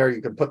can go there.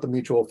 You can put the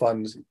mutual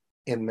funds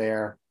in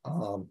there.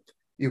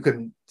 You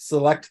can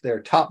select their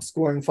top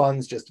scoring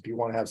funds just if you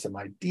want to have some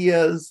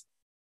ideas.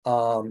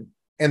 And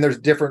there's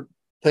different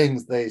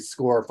things they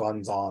score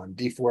funds on: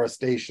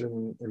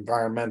 deforestation,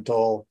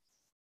 environmental,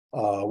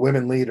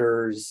 women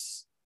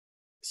leaders,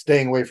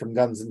 staying away from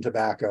guns and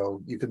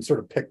tobacco. You can sort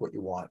of pick what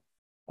you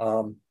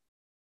want.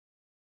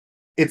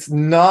 It's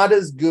not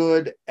as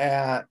good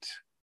at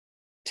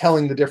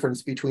telling the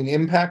difference between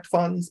impact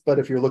funds, but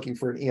if you're looking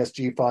for an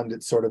ESG fund,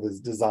 it sort of is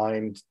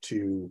designed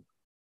to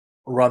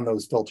run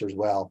those filters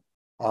well.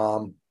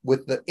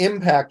 With the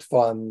impact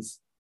funds,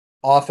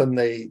 often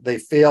they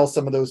fail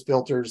some of those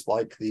filters,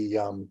 like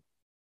the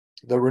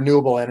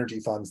renewable energy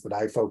funds that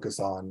I focus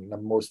on and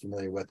I'm most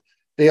familiar with.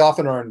 They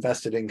often are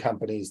invested in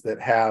companies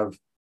that have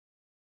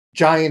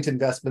giant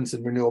investments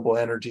in renewable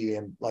energy,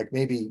 and like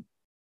maybe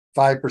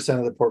 5%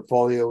 of the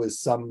portfolio is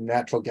some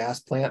natural gas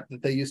plant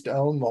that they used to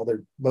own, while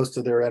most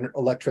of their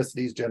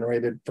electricity is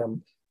generated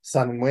from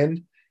sun and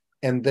wind,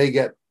 and they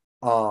get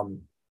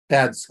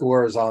bad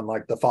scores on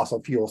like the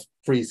fossil fuels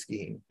free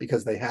scheme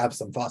because they have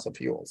some fossil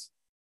fuels.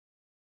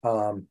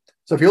 So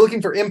if you're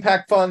looking for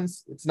impact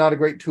funds, it's not a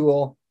great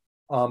tool,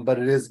 but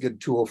it is a good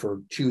tool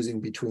for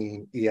choosing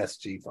between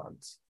ESG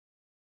funds.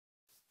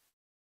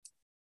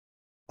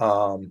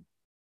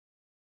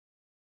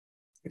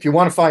 If you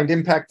want to find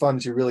impact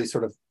funds, you really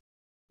sort of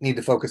need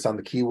to focus on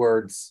the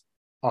keywords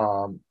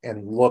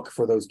and look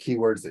for those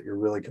keywords that you're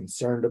really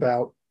concerned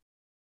about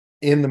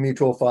in the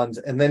mutual funds.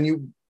 And then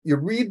you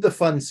read the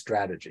fund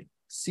strategy,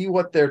 see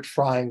what they're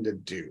trying to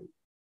do.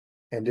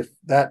 And if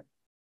that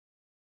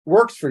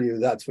works for you,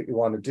 that's what you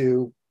want to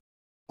do.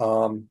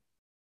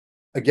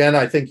 Again,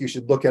 I think you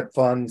should look at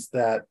funds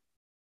that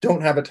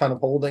don't have a ton of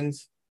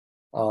holdings.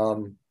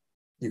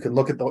 You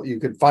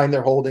can find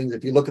their holdings.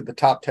 If you look at the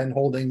top 10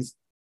 holdings,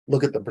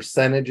 look at the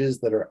percentages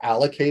that are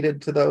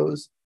allocated to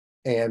those.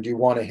 And you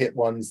want to hit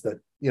ones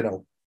that,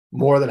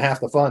 more than half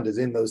the fund is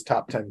in those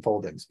top 10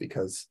 holdings,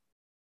 because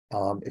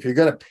if you're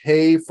going to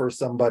pay for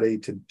somebody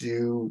to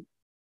do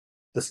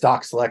the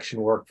stock selection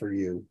work for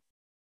you,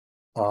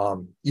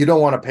 you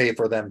don't want to pay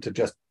for them to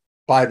just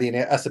buy the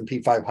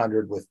S&P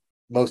 500 with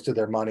most of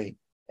their money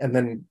and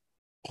then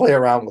play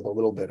around with a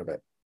little bit of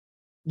it.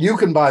 You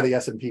can buy the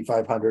S&P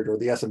 500 or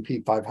the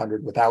S&P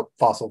 500 without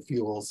fossil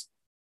fuels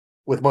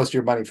with most of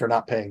your money for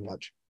not paying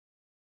much.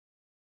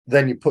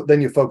 Then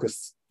you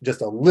focus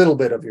just a little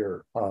bit of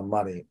your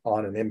money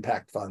on an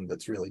impact fund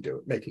that's really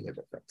making a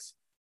difference.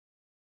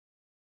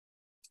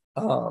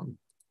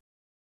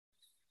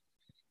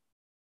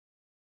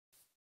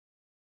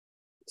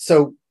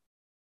 So,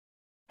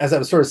 as I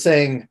was sort of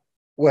saying,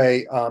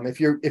 if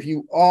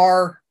you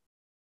are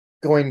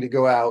going to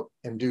go out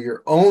and do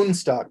your own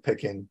stock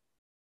picking,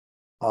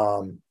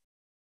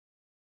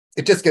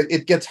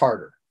 it gets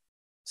harder.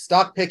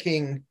 Stock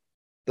picking,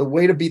 the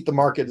way to beat the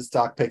market in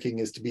stock picking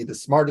is to be the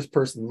smartest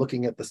person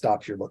looking at the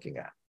stocks you're looking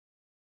at.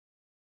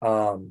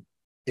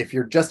 If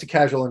you're just a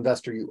casual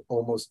investor, you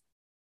almost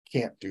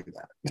can't do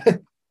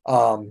that.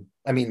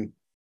 I mean,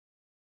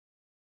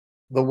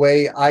 the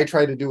way I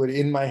try to do it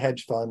in my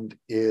hedge fund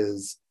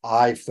is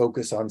I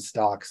focus on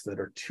stocks that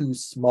are too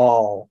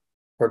small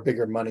for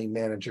bigger money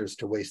managers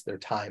to waste their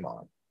time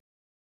on.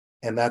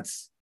 And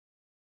that's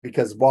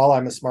because while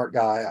I'm a smart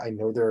guy, I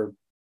know there are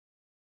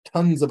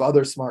tons of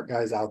other smart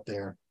guys out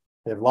there.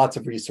 They have lots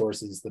of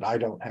resources that I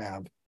don't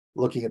have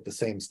looking at the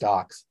same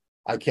stocks.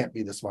 I can't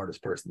be the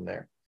smartest person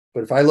there.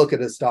 But if I look at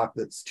a stock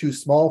that's too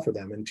small for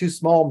them, and too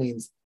small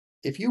means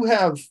if you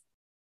have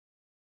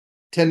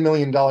 $10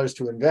 million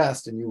to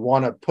invest and you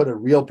want to put a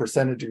real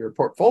percentage of your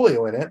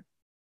portfolio in it,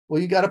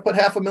 well, you got to put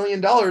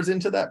 $500,000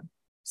 into that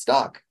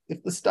stock.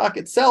 If the stock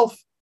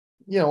itself,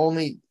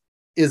 only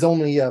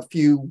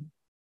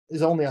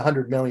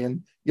 100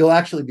 million, you'll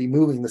actually be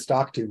moving the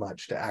stock too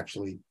much to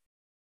actually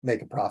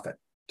make a profit,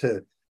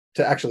 to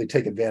actually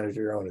take advantage of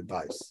your own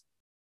advice.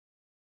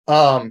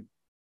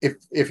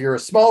 If you're a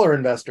smaller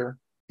investor,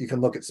 you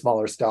can look at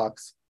smaller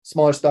stocks.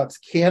 Smaller stocks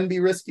can be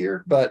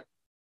riskier, but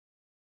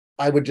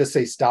I would just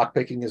say stock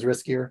picking is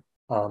riskier.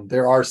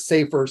 There are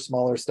safer,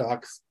 smaller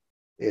stocks.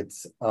 And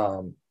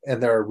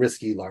there are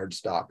risky, large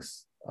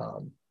stocks.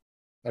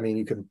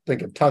 You can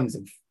think of tons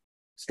of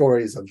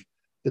stories of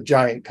the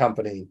giant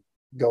company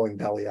going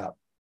belly up.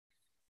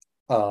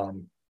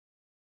 And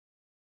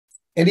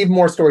even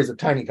more stories of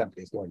tiny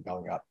companies going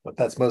belly up, but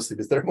that's mostly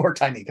because there are more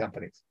tiny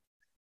companies.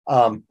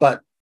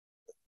 But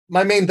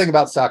my main thing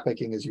about stock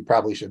picking is you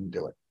probably shouldn't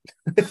do it.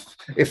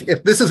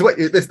 if this is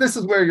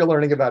where you're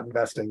learning about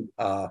investing,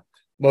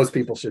 most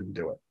people shouldn't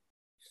do it.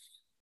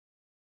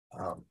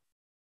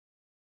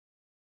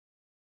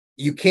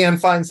 You can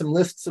find some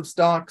lists of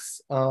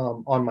stocks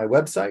on my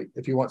website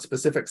if you want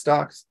specific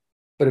stocks,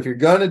 But if you're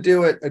going to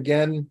do it,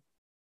 again,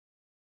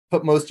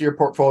 put most of your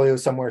portfolio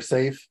somewhere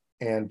safe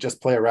and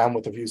just play around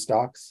with a few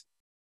stocks.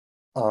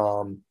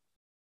 And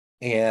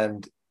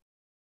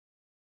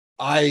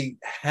I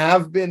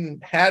had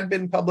been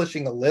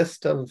publishing a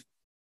list of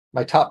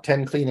my top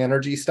 10 clean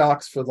energy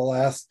stocks for the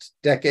last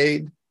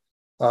decade,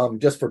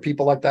 just for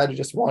people like that who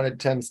just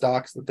wanted 10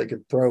 stocks that they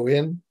could throw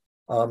in.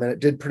 And it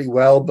did pretty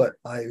well, but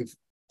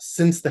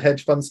since the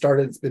hedge fund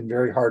started, it's been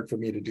very hard for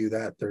me to do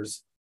that.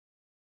 There's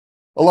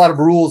a lot of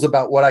rules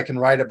about what I can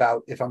write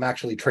about if I'm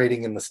actually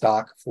trading in the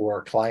stock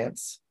for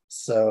clients.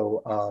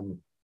 So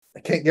I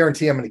can't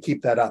guarantee I'm going to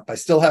keep that up. I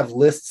still have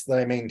lists that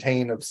I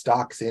maintain of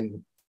stocks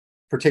in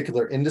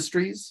particular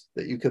industries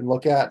that you can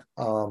look at.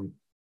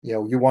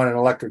 You want an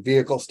electric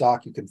vehicle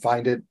stock, you can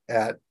find it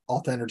at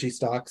Alt Energy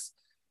Stocks.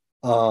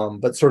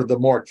 But sort of the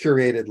more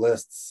curated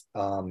lists,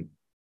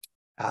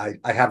 I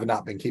have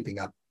not been keeping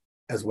up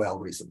as well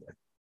recently.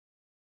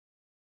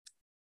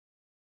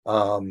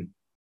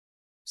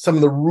 Some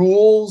of the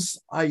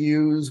rules I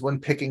use when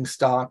picking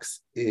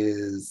stocks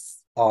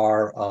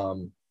are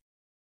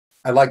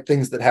I like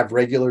things that have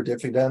regular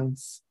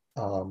dividends,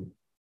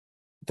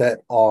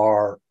 that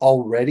are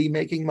already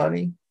making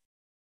money.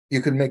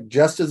 You can make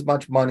just as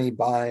much money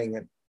buying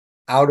an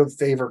out of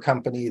favor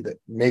company that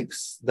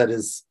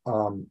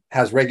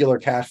has regular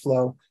cash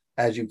flow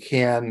as you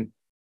can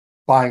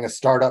buying a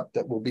startup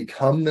that will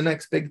become the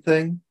next big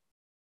thing,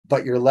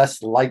 but you're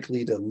less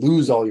likely to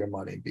lose all your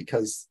money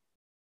because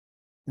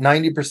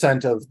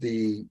 90% of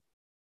the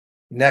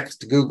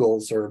next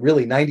Googles, or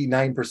really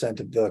 99%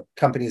 of the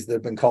companies that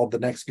have been called the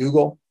next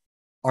Google,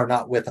 are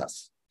not with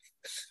us.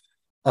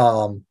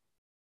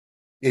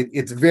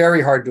 It's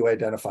very hard to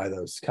identify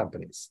those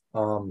companies.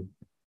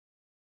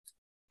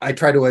 I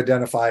try to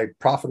identify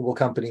profitable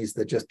companies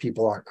that just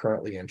people aren't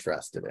currently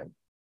interested in.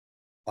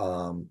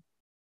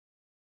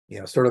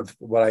 Sort of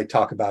what I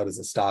talk about as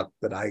a stock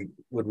that I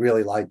would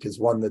really like is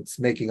one that's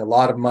making a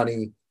lot of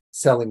money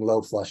selling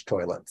low flush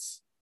toilets.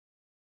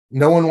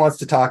 No one wants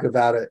to talk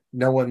about it.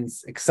 No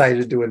one's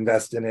excited to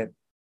invest in it,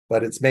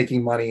 but it's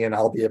making money and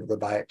I'll be able to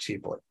buy it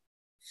cheaply.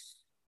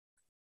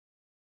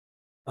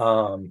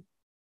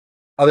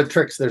 Other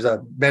tricks, there's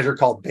a measure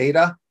called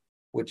beta,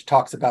 which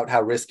talks about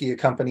how risky a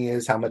company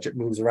is, how much it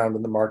moves around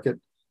in the market.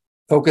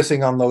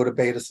 Focusing on low to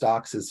beta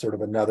stocks is sort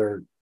of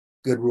another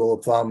good rule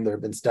of thumb. There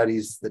have been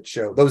studies that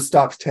show those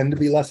stocks tend to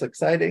be less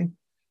exciting,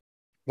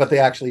 but they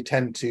actually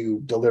tend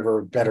to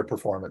deliver better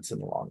performance in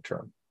the long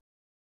term.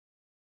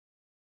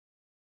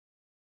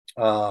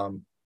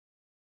 And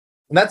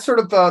that's sort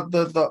of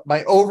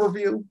my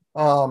overview.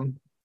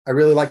 I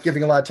really like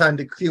giving a lot of time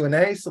to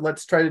Q&A, so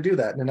let's try to do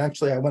that. And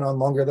actually, I went on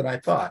longer than I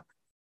thought.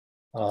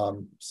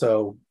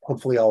 So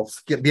hopefully I'll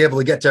be able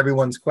to get to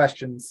everyone's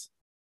questions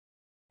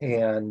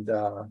and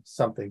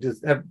something.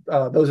 Just have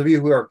those of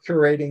you who are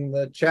curating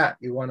the chat,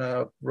 you want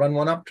to run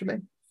one up to me?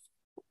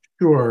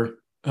 Sure.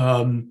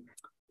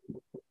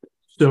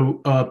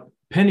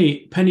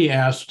 Penny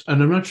asked,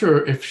 and I'm not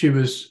sure if she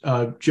was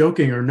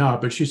joking or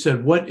not, but she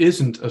said, "What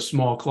isn't a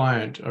small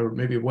client?" Or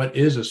maybe what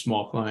is a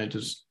small client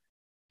is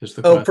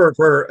the question.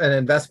 For an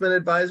investment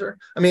advisor?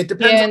 I mean, it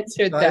depends.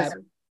 He answered that.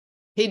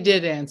 He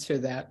did answer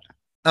that.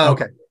 Oh,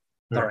 okay.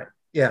 All right.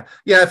 Yeah.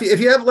 If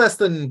you have less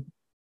than,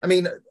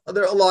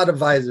 there are a lot of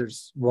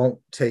advisors won't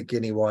take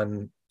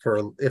anyone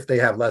if they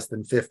have less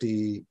than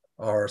 50,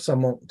 or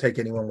some won't take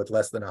anyone with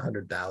less than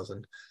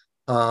 100,000.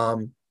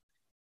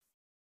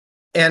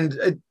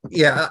 And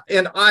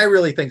I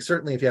really think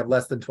certainly if you have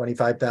less than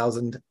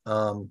 25,000,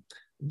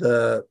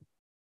 the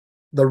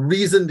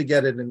reason to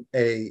get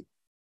a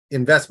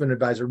investment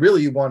advisor,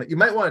 really you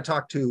might want to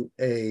talk to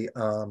a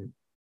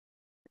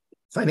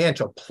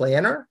financial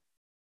planner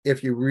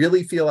if you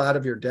really feel out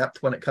of your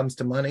depth when it comes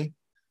to money.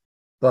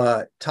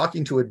 But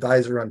talking to an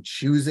advisor on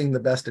choosing the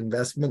best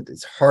investment,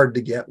 it's hard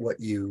to get what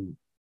you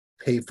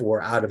pay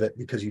for out of it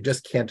because you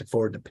just can't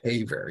afford to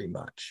pay very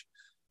much.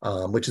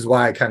 Which is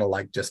why I kind of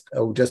like just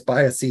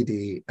buy a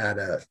CD at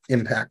an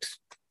impact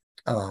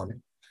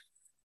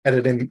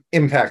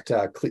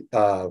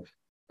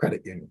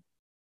credit union.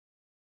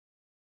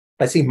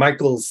 I see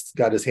Michael's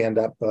got his hand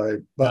up, but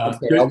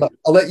I'll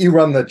let you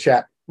run the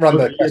chat.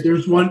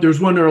 There's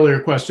one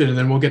earlier question, and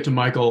then we'll get to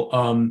Michael.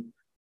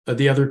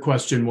 The other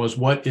question was,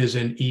 what is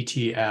an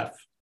ETF?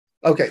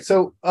 Okay,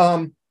 so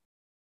an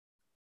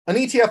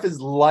ETF is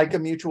like a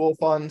mutual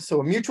fund.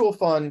 So a mutual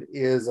fund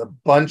is a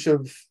bunch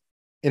of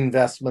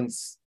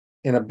investments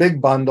in a big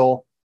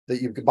bundle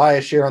that you could buy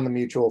a share on the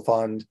mutual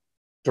fund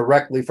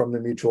directly from the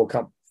mutual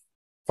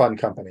fund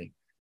company.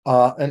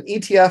 An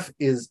ETF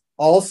is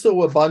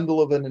also a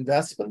bundle of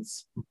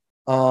investments,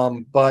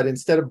 but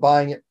instead of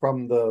buying it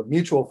from the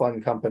mutual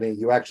fund company,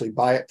 you actually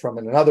buy it from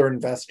another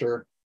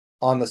investor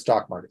on the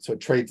stock market. So it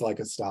trades like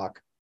a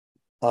stock.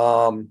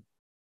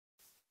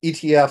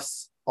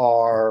 ETFs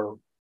are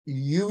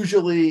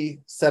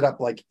usually set up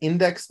like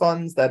index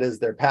funds. That is,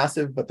 they're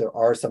passive, but there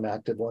are some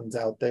active ones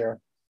out there.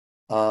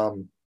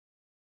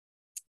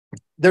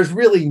 There's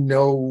really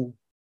no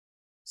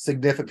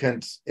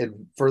significant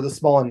for the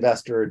small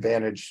investor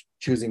advantage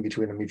choosing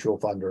between a mutual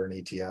fund or an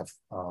ETF.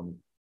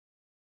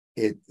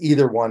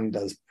 Either one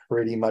does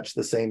pretty much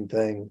the same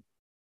thing.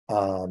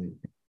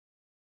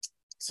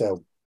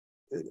 So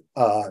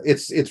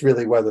it's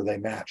really whether they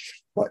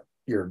match what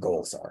your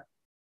goals are.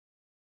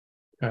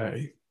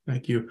 Okay,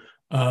 thank you.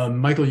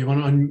 Michael, you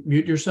want to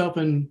unmute yourself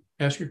and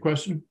ask your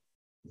question?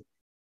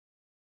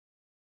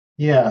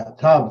 Yeah,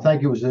 Tom,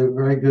 thank you. It was a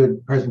very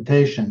good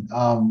presentation.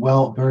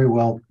 Very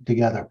well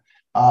together.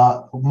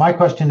 My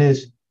question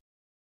is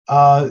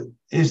there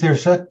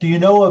do you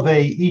know of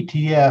a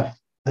ETF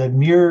that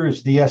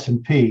mirrors the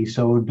S&P,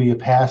 so it would be a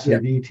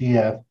passive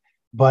ETF,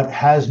 but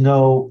has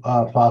no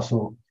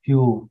fossil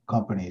fuel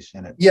companies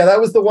in it? Yeah, that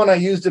was the one I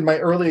used in my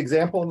early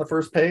example on the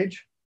first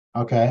page.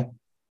 Okay.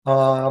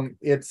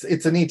 It's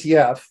an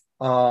ETF,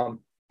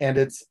 and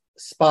it's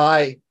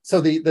SPY.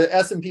 So the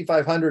S&P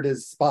 500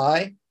 is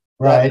SPY.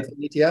 Right. That's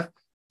an ETF.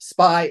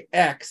 SPY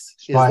X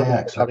is the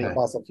X, okay.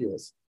 fossil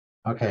fuels.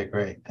 Okay,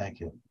 great.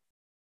 Thank you.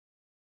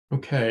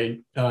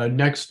 Okay.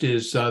 Next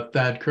is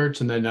Thad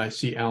Kurtz, and then I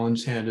see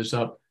Alan's hand is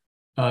up.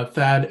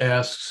 Thad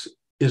asks,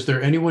 is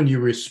there anyone you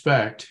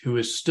respect who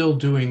is still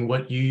doing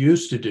what you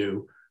used to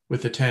do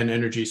with the 10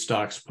 energy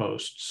stocks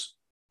posts?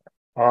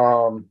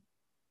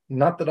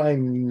 Not that I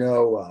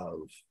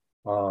know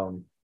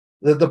of.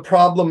 The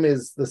problem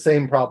is the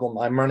same problem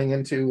I'm running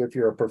into. If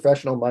you're a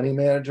professional money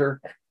manager,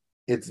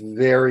 it's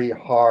very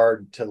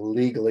hard to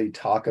legally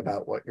talk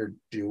about what you're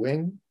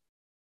doing.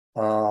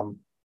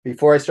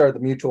 Before I started the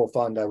mutual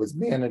fund, I was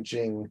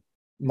managing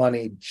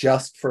money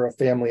just for a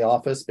family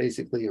office.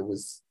 Basically, it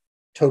was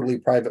totally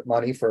private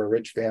money for a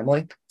rich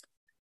family,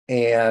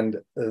 and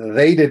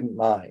they didn't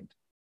mind.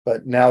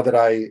 But now that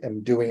I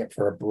am doing it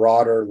for a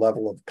broader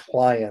level of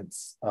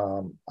clients,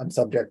 I'm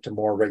subject to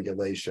more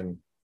regulation.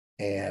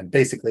 And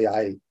basically,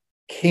 I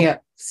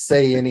can't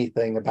say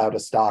anything about a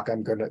stock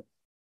I'm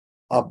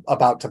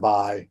about to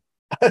buy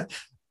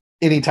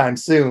anytime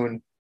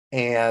soon.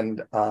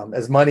 And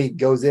as money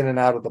goes in and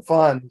out of the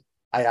fund,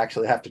 I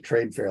actually have to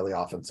trade fairly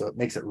often. So it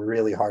makes it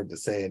really hard to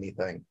say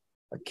anything.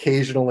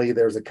 Occasionally,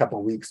 there's a couple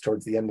of weeks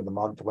towards the end of the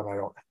month when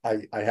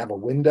I have a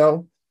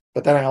window,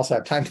 but then I also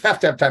have to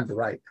have time to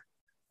write.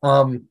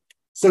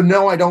 So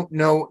no, I don't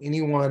know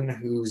anyone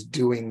who's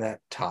doing that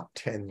top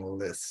 10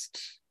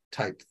 list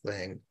type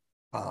thing.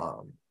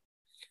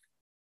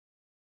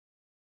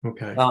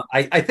 Okay.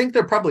 I think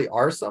there probably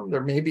are some. There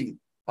may be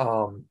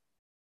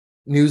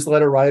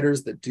newsletter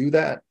writers that do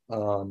that,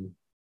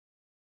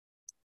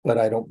 but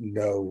I don't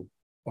know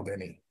of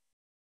any.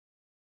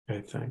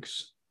 Okay,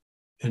 thanks.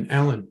 And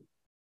Alan.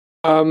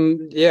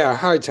 Yeah,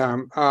 hi,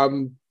 Tom.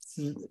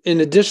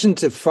 In addition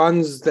to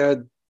funds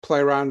that play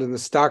around in the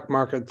stock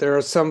market, there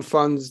are some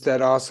funds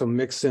that also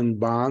mix in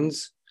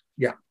bonds.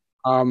 Yeah.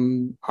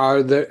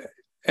 Are there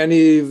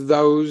any of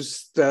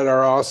those that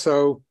are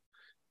also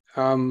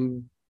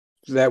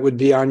that would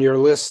be on your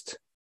list?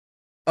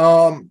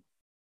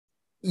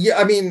 Yeah,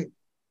 I mean,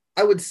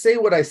 I would say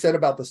what I said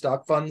about the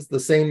stock funds, the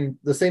same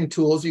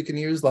tools you can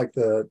use, like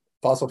the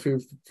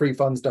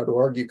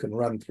fossilfreefunds.org, you can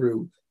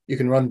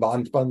run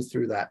bond funds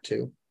through that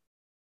too.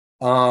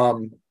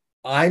 I'm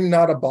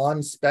not a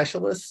bond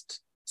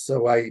specialist,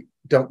 so I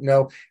don't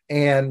know.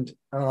 And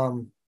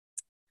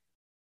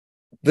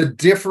the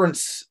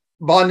difference,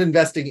 bond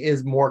investing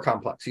is more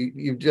complex.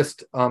 You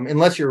just,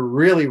 unless you're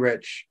really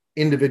rich,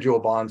 individual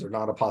bonds are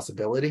not a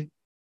possibility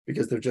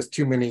because there's just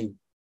too many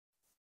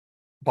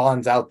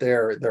bonds out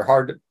there. They're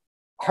hard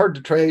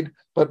to trade.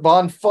 But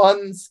bond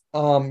funds,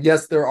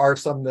 yes, there are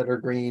some that are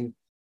green.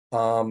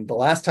 The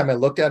last time I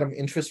looked at them,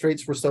 interest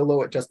rates were so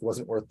low, it just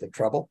wasn't worth the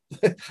trouble.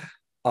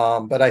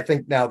 But I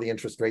think now the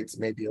interest rates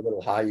may be a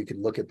little high. You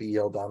can look at the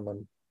yield on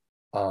them.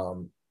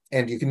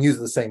 And you can use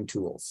the same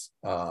tools.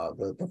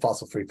 The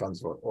fossil free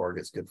funds org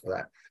is good for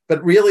that.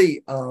 But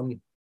really,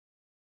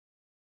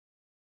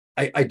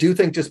 I do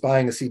think just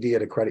buying a CD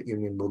at a credit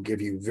union will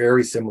give you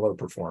very similar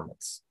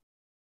performance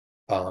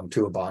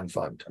to a bond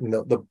fund. I mean,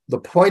 the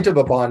point of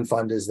a bond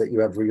fund is that you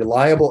have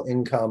reliable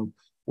income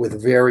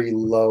with very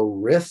low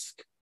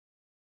risk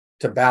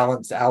to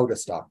balance out a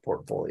stock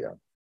portfolio.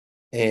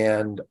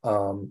 And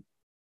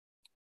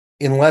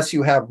unless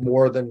you have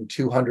more than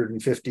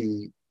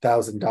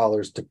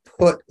 $250,000 to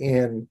put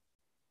in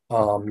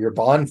your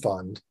bond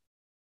fund,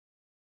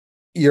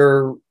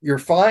 you're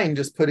fine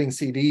just putting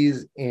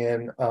CDs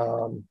in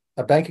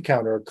a bank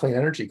account or a clean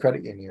energy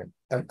credit union,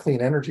 a clean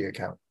energy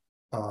account.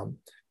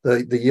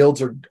 The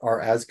yields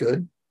are as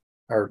good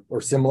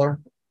or similar,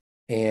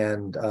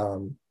 and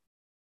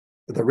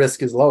the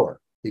risk is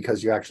lower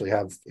because you actually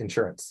have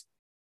insurance.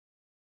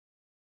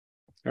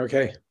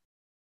 Okay.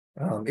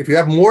 If you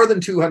have more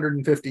than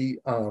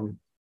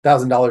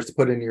 $250,000 to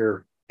put in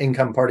your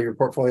income part of your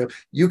portfolio,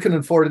 you can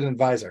afford an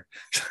advisor.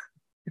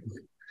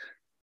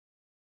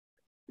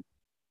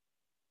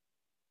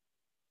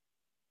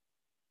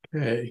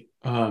 Okay.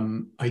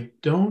 I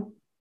don't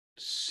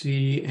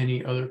see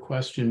any other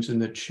questions in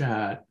the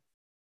chat,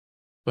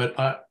 but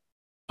but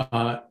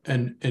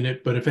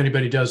if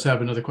anybody does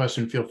have another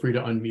question, feel free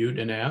to unmute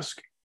and ask.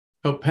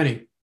 Oh,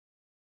 Penny.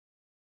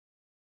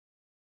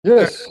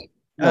 Yes.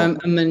 I'm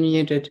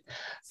unmuted.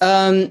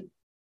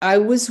 I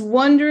was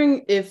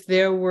wondering if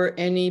there were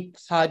any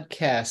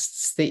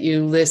podcasts that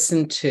you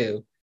listen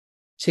to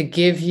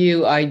give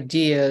you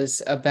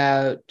ideas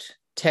about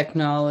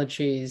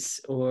technologies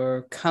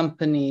or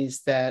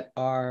companies that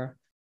are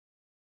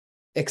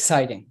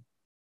exciting.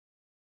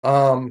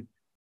 I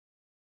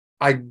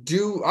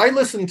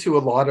listen to a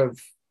lot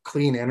of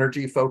clean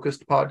energy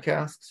focused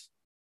podcasts.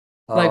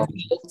 Like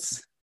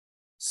Volts.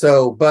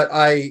 But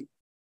I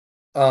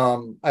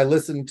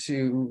listen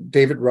to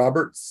David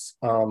Roberts,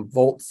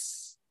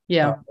 Volts.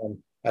 Yeah.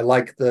 I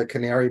like the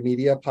Canary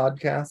Media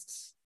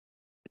podcasts.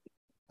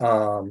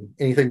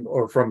 Anything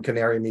or from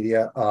Canary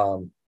Media.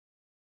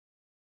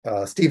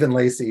 Stephen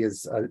Lacey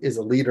is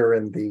a leader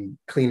in the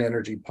clean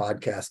energy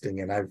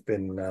podcasting, and I've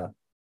been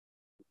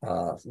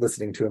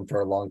listening to him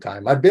for a long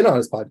time. I've been on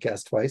his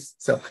podcast twice,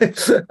 so I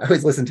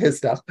always listen to his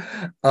stuff.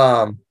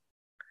 So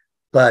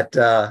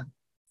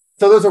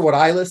those are what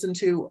I listen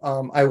to.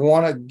 I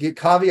want to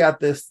caveat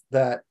this,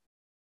 that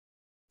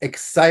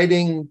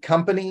exciting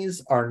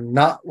companies are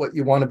not what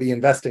you want to be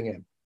investing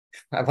in.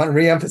 I want to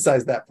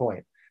reemphasize that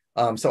point.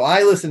 So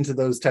I listen to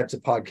those types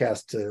of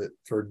podcasts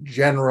for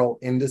general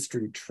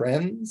industry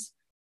trends.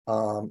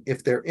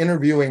 If they're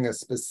interviewing a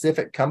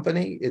specific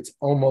company, it's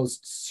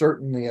almost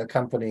certainly a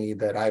company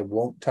that I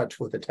won't touch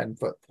with a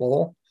 10-foot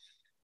pole.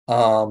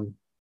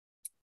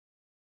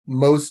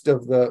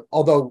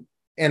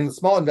 And the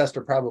small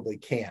investor probably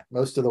can't.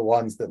 Most of the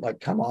ones that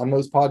come on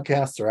those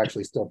podcasts are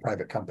actually still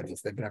private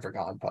companies. They've never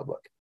gone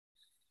public.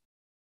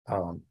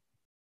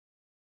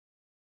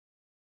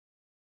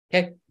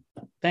 Okay,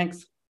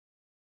 thanks.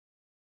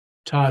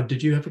 Todd,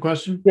 did you have a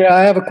question? Yeah,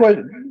 I have a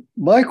question.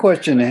 My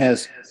question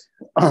has,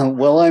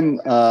 well,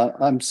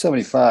 I'm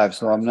 75,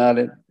 so I'm not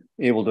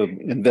able to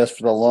invest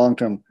for the long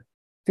term.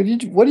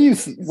 What do you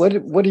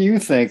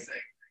think?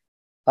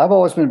 I've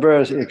always been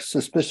very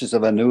suspicious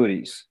of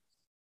annuities.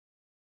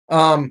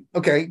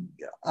 Okay,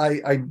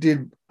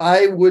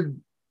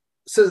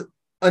 so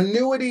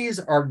annuities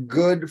are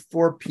good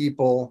for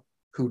people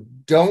who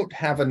don't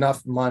have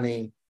enough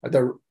money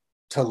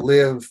to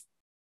live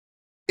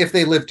if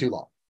they live too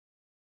long.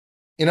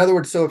 In other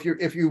words, so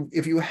if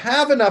you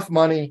have enough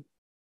money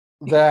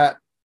that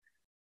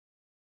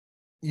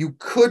you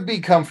could be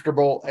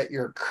comfortable at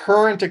your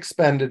current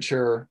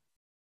expenditure,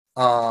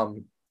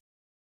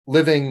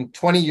 living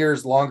 20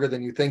 years longer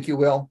than you think you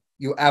will,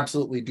 you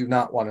absolutely do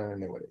not want an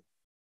annuity.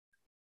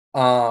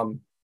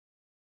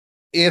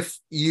 If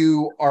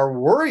you are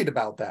worried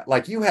about that,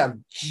 like you have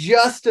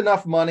just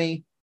enough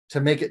money to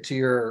make it to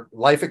your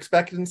life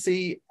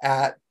expectancy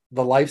at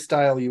the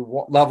lifestyle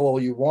level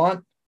you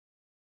want,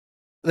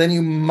 then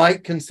you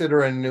might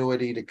consider an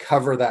annuity to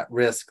cover that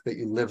risk that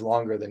you live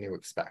longer than you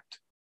expect.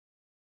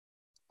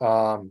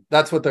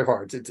 That's what they're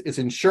for. It's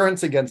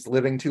insurance against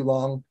living too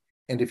long.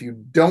 And if you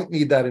don't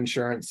need that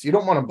insurance, you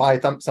don't want to buy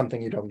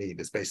something you don't need,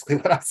 is basically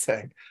what I'm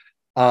saying.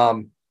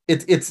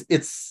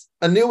 It's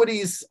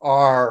annuities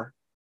are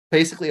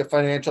basically a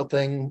financial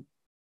thing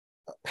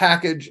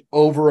package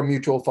over a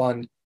mutual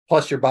fund,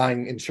 plus you're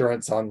buying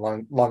insurance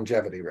on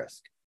longevity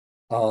risk.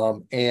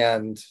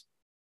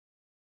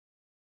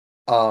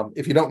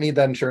 If you don't need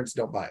that insurance,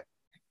 don't buy it,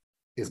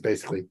 is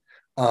basically.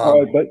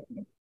 All right,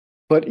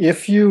 but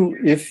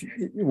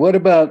what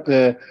about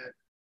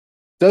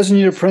doesn't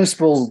your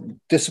principal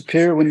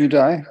disappear when you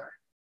die?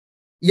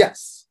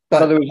 Yes. But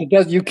in other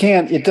words, you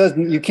can't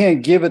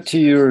give it to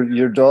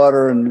your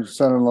daughter and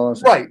son-in-law.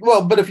 Right.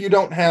 Well, but if you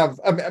don't have,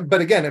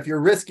 but again, if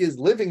your risk is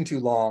living too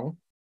long,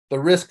 the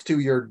risk to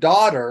your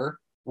daughter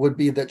would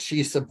be that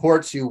she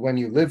supports you when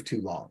you live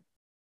too long.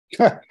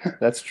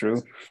 That's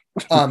true.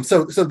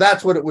 So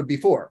that's what it would be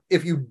for.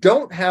 If you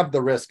don't have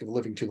the risk of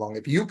living too long,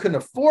 if you can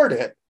afford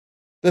it,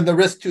 then the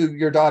risk to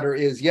your daughter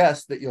is,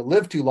 yes, that you'll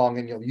live too long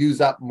and you'll use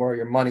up more of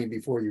your money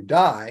before you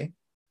die.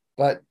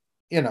 But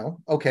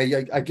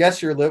okay, I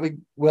guess you're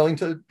willing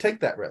to take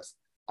that risk.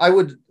 I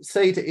would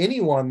say to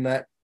anyone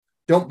that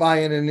don't buy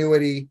an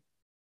annuity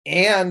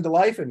and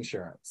life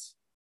insurance,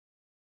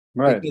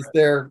 right? Because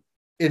they're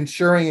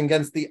insuring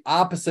against the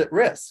opposite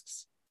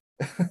risks.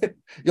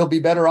 You'll be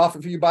better off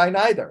if you buy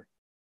neither.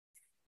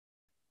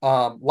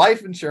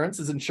 Life insurance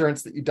is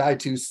insurance that you die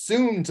too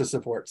soon to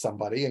support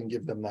somebody and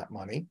give them that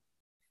money.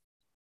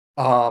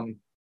 An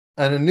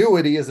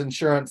annuity is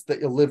insurance that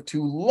you'll live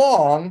too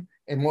long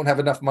and won't have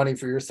enough money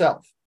for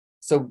yourself.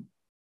 So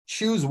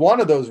choose one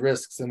of those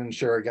risks and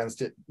insure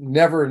against it.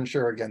 Never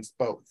insure against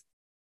both.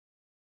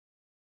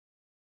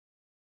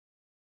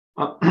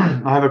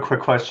 I have a quick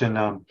question.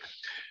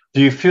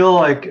 Do you feel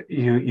like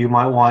you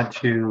might want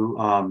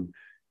to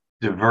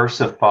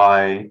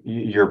diversify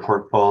your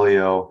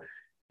portfolio?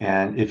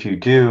 And if you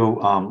do,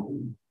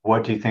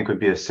 what do you think would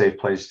be a safe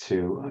place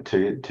to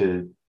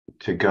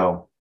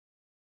go?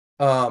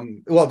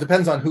 Well, it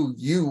depends on who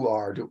you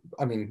are.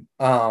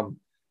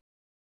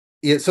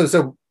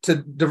 So to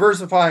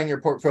diversifying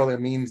your portfolio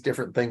means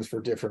different things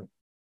for different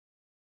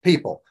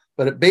people,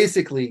 but it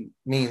basically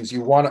means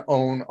you want to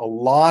own a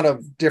lot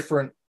of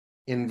different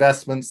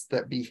investments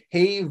that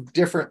behave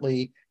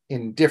differently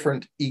in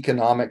different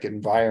economic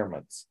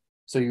environments.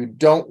 So you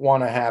don't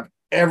want to have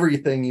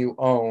everything you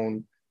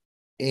own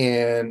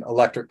in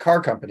electric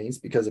car companies,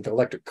 because if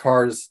electric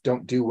cars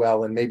don't do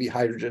well and maybe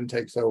hydrogen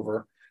takes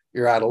over,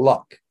 you're out of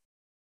luck.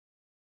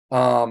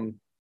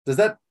 Does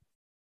that,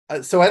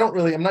 so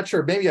I'm not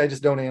sure, maybe I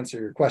just don't answer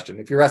your question.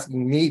 If you're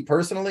asking me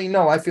personally,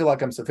 no, I feel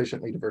like I'm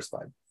sufficiently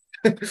diversified.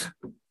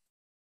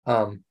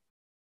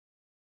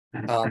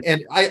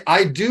 And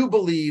I do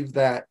believe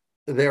that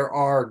there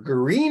are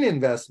green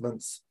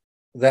investments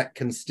that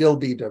can still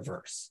be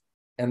diverse.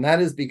 And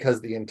that is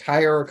because the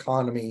entire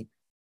economy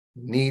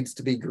needs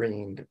to be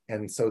greened.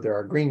 And so there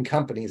are green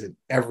companies in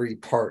every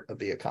part of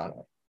the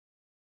economy.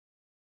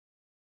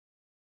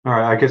 All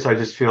right. I guess I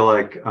just feel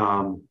like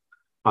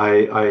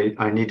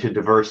I need to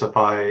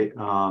diversify,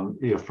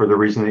 for the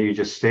reason that you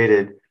just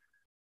stated.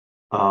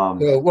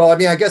 Well, I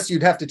mean, I guess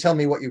you'd have to tell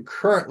me what you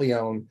currently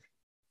own,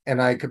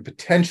 and I could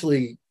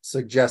potentially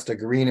suggest a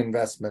green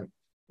investment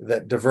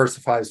that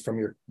diversifies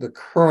from the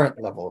current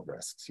level of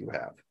risks you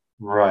have.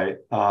 Right.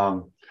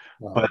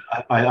 But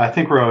I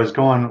think where I was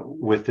going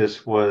with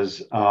this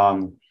was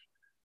I'm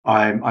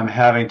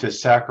having to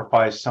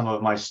sacrifice some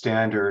of my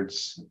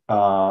standards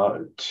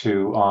to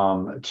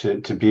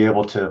be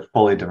able to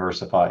fully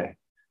diversify.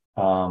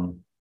 Right.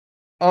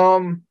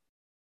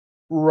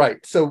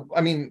 So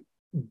I mean,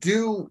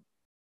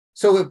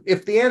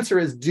 if the answer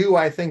is do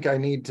I think I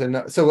need to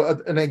know? So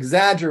an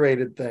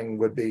exaggerated thing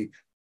would be,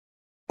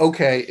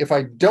 okay, if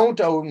I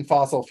don't own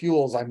fossil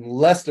fuels, I'm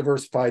less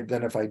diversified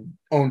than if I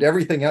owned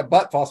everything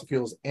but fossil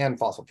fuels and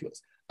fossil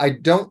fuels. I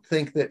don't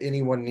think that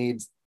anyone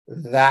needs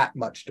that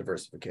much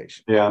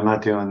diversification. Yeah, I'm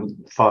not doing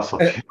fossil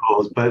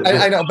fuels, but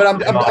I know,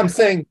 but I'm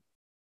saying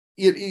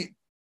I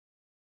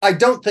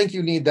don't think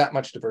you need that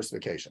much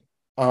diversification.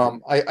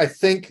 I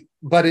think,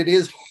 but it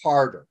is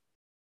harder.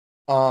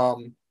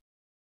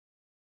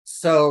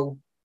 So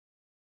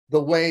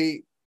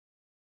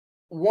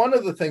one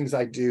of the things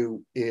I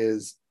do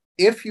is,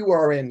 if you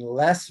are in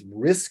less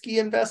risky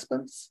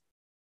investments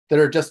that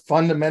are just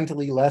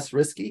fundamentally less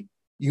risky,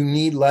 you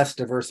need less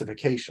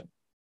diversification,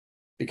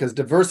 because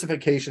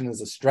diversification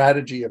is a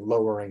strategy of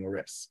lowering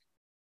risk.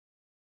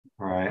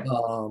 Right.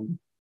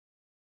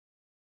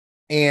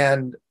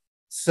 And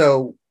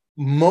so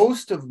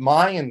most of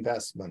my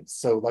investments,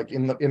 so like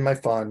in my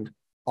fund,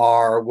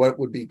 are what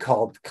would be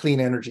called clean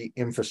energy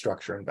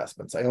infrastructure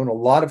investments. I own a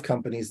lot of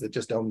companies that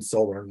just own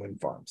solar and wind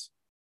farms.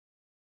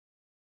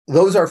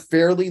 Those are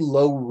fairly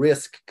low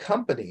risk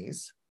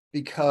companies,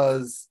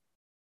 because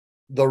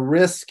the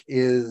risk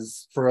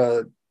is, for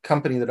a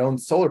company that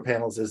owns solar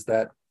panels, is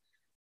that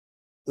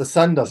the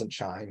sun doesn't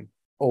shine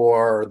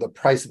or the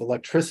price of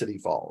electricity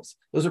falls.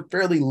 Those are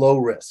fairly low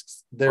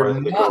risks. They're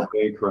not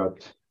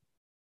bankrupt.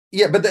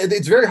 Yeah, but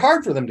it's very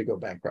hard for them to go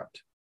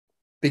bankrupt,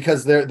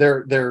 because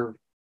their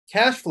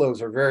cash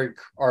flows are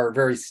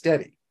very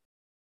steady.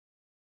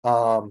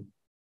 So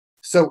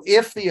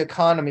if the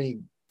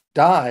economy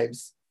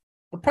dives,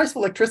 the price of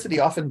electricity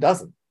often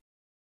doesn't.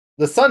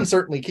 The sun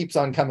certainly keeps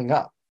on coming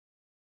up.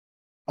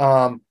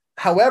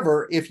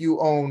 However, if you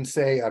own,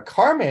 say, a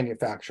car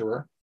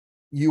manufacturer,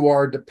 you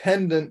are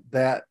dependent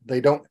that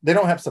they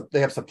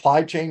have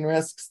supply chain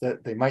risks,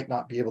 that they might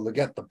not be able to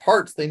get the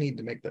parts they need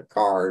to make their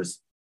cars.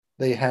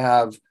 They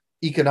have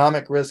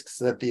economic risks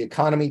that the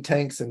economy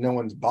tanks and no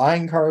one's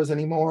buying cars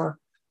anymore.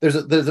 There's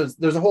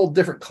a whole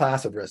different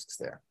class of risks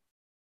there.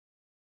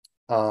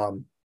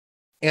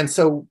 And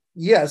so,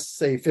 yes,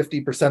 say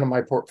 50% of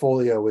my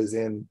portfolio is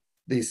in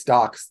these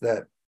stocks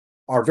that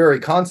are very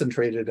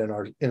concentrated and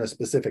are in a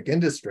specific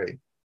industry,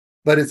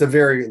 but it's a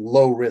very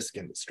low risk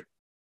industry.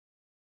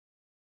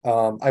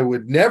 I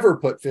would never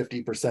put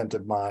 50%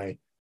 of my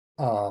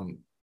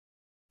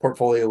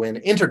portfolio in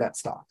internet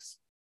stocks.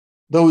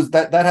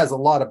 That has a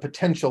lot of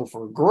potential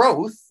for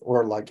growth,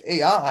 or like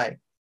AI,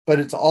 but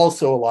it's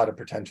also a lot of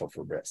potential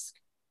for risk.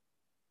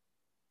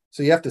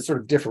 So you have to sort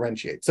of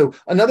differentiate. So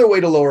another way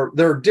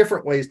there are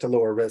different ways to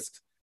lower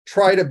risks.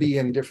 Try to be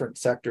in different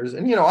sectors.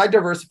 And, I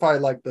diversify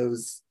like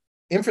those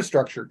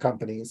infrastructure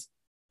companies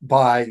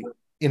by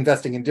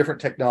investing in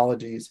different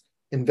technologies,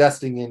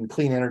 investing in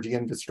clean energy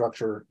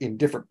infrastructure in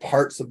different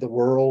parts of the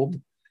world,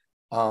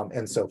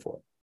 and so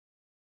forth.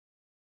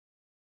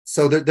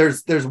 So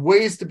there's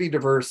ways to be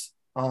diverse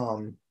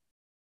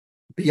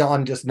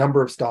beyond just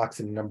number of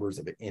stocks and numbers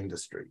of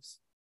industries.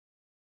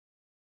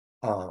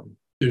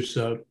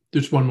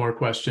 There's one more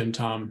question,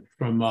 Tom,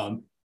 from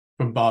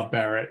Bob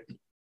Barrett.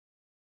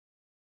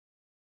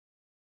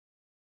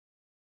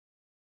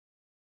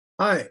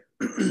 Hi.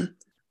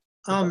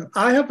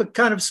 I have a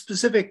kind of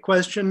specific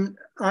question.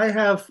 I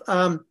have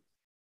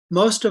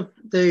most of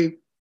the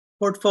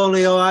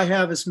portfolio I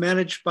have is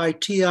managed by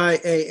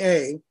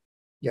TIAA.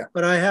 Yeah.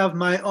 But I have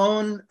my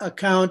own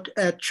account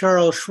at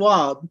Charles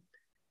Schwab.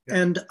 Yeah.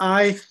 And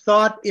I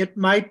thought it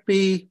might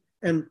be,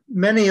 and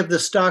many of the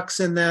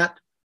stocks in that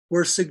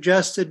were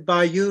suggested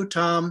by you,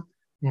 Tom,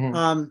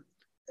 mm-hmm.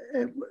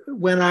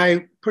 When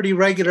I pretty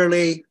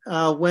regularly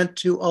went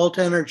to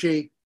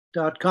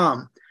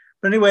altenergy.com.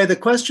 But anyway, the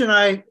question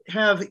I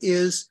have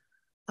is,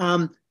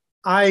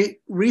 I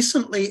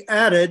recently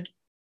added,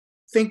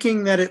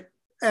 thinking that it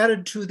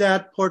added to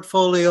that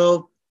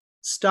portfolio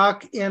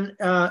stock in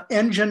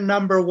engine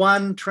number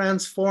 1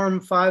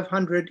 Transform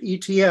 500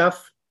 ETF,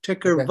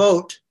 ticker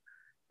VOTE,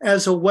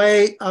 as a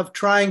way of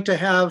trying to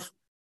have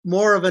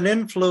more of an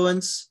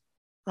influence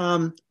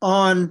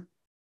on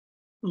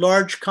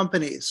large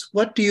companies.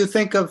 What do you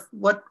think of,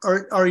 what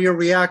are your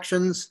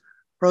reactions,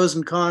 pros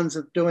and cons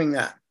of doing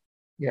that?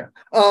 Yeah.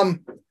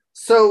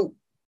 So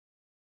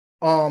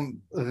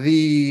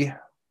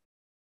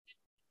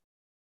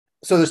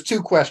there's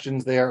two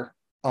questions there.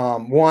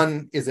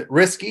 One, is it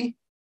risky?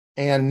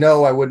 And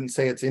no, I wouldn't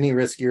say it's any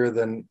riskier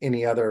than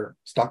any other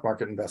stock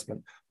market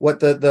investment. What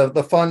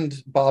the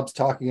fund Bob's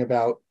talking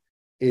about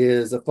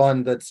is a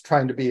fund that's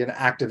trying to be an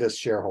activist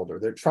shareholder.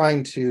 They're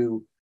trying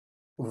to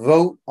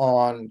vote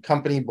on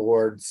company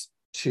boards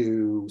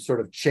to sort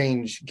of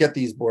get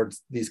these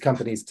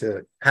companies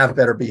to have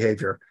better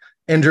behavior.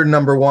 Engine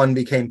number 1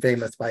 became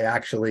famous by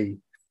actually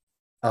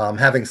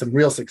having some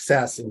real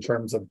success in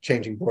terms of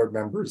changing board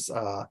members.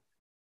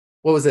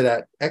 What was it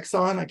at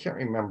Exxon? I can't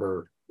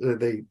remember.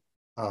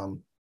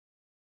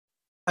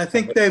 I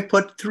think they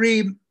put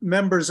 3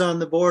 members on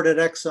the board at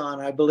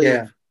Exxon, I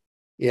believe.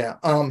 Yeah.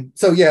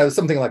 So yeah,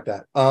 something like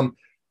that.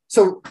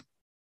 So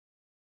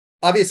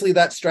obviously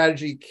that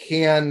strategy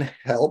can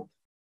help.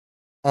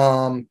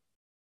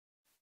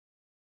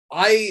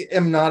 I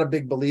am not a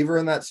big believer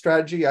in that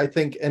strategy. I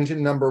think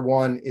engine number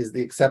 1 is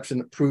the exception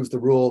that proves the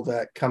rule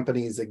that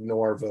companies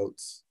ignore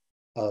votes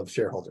of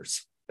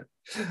shareholders.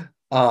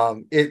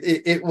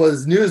 It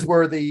was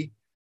newsworthy.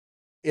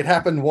 It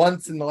happened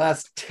once in the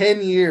last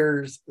 10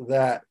 years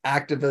that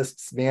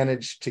activists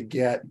managed to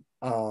get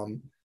a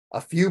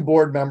few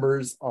board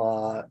members,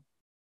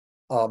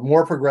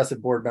 more progressive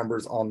board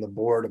members on the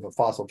board of a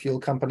fossil fuel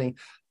company.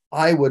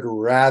 I would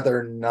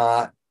rather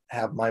not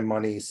have my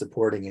money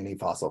supporting any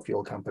fossil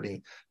fuel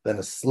company than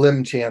a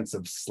slim chance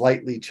of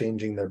slightly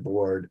changing their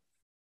board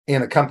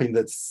in a company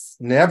that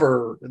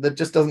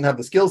just doesn't have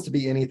the skills to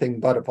be anything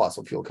but a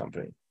fossil fuel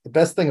company. The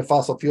best thing a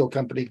fossil fuel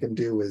company can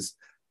do is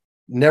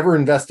never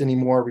invest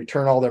anymore,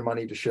 return all their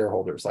money to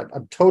shareholders.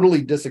 I'm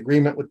totally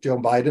disagreement with Joe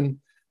Biden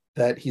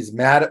that he's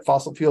mad at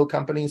fossil fuel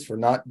companies for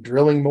not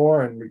drilling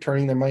more and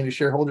returning their money to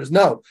shareholders.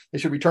 No, they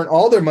should return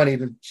all their money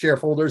to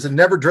shareholders and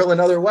never drill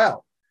another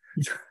well.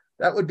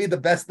 That would be the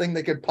best thing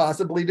they could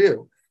possibly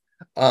do.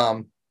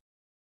 Yeah,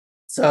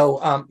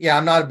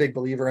 I'm not a big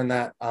believer in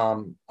that.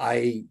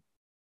 I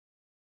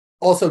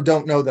also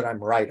don't know that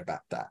I'm right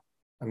about that.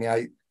 I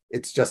mean,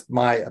 it's just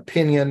my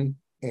opinion,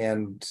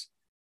 and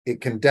it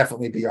can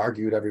definitely be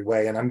argued every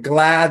way. And I'm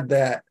glad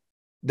that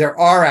there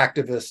are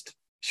activist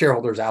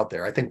shareholders out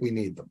there. I think we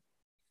need them.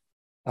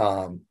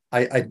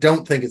 I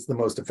don't think it's the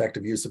most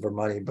effective use of our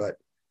money, but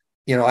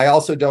I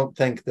also don't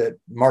think that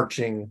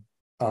marching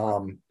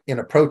in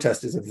a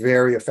protest is a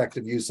very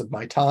effective use of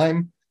my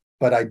time.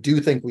 But I do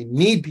think we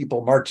need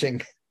people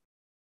marching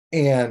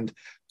and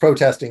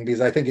protesting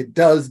because I think it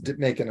does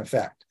make an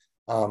effect.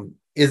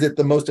 Is it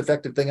the most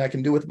effective thing I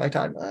can do with my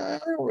time? I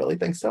don't really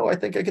think so. I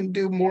think I can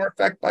do more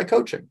effect by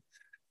coaching.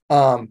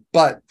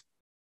 But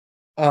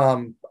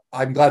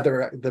I'm glad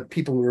the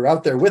people who are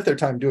out there with their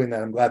time doing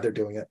that. I'm glad they're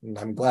doing it. And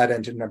I'm glad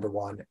engine number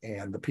 1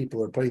 and the people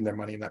who are putting their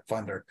money in that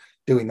fund are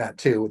doing that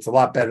too. It's a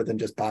lot better than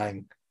just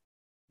buying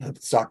the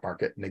stock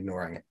market and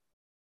ignoring it.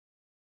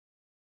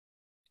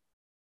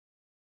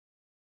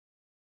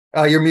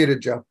 You're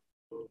muted, Joe.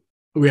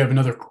 We have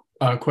another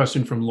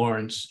question from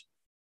Lawrence.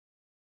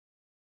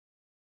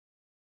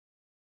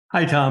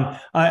 Hi, Tom.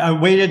 I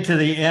waited to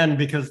the end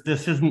because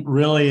this isn't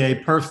really a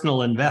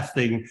personal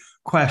investing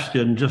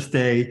question, just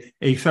a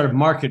sort of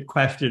market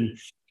question.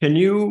 Can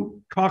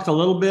you talk a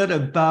little bit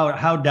about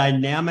how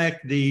dynamic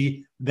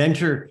the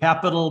venture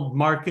capital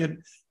market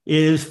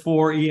is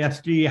for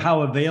ESG,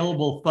 how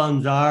available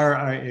funds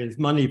are? Is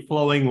money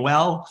flowing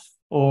well,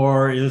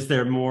 or is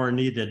there more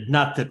needed?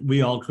 Not that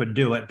we all could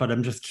do it, but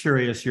I'm just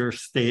curious your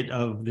state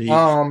of the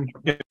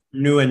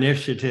new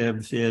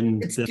initiatives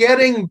in it's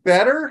getting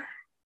better.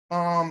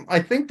 I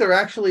think they're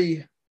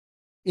actually,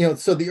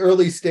 so the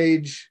early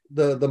stage,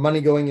 the money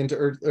going into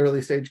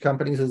early stage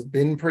companies has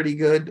been pretty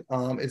good.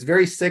 It's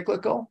very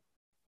cyclical.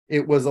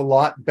 It was a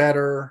lot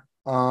better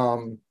a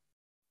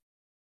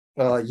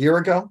year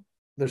ago.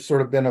 There's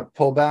sort of been a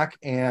pullback,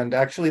 and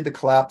actually the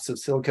collapse of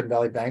Silicon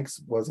Valley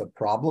banks was a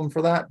problem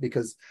for that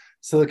because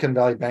Silicon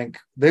Valley Bank,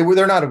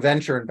 they're not a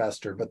venture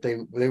investor, but they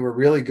were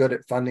really good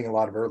at funding a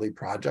lot of early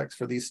projects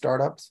for these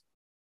startups.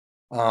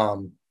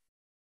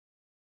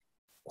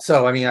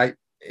 So, I mean,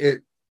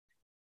 it's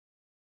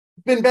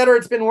been better,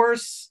 it's been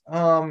worse. We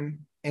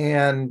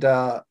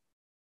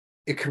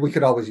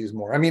could always use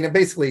more. I mean,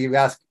 basically you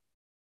ask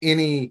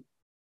anything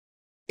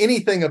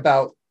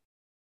about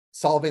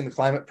solving the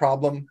climate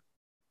problem,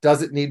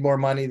 does it need more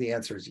money? The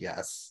answer is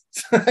yes.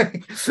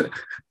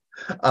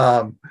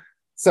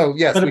 So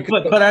yes,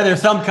 but are there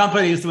some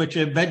companies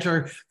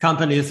venture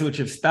companies which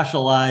have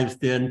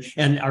specialized in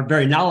and are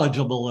very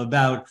knowledgeable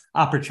about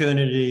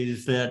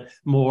opportunities that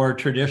more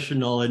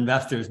traditional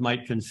investors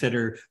might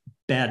consider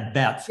bad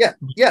bets?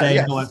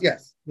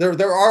 Yes.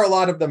 there are a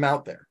lot of them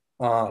out there.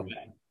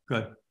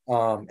 Good.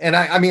 And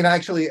I mean,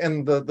 actually,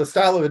 and the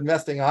style of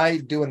investing I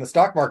do in the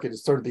stock market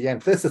is sort of the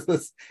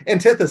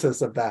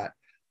antithesis of that.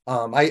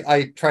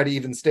 I try to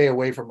even stay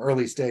away from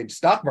early stage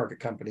stock market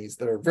companies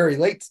that are very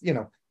late,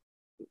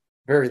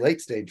 very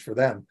late stage for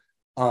them.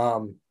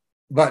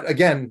 But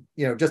again,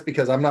 just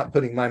because I'm not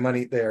putting my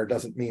money there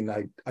doesn't mean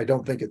I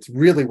don't think it's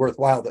really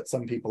worthwhile that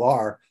some people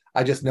are.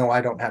 I just know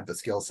I don't have the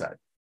skill set.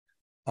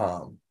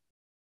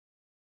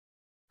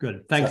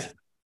 Good. Thanks. So,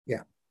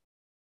 yeah.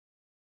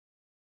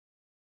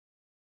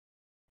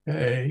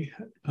 Okay.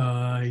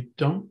 I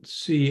don't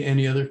see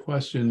any other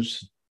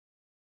questions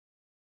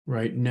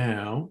right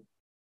now.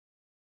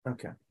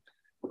 Okay.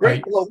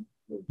 Great. Well,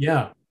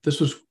 yeah, this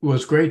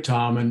was great,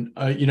 Tom. And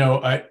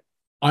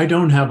I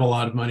don't have a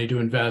lot of money to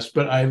invest,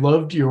 but I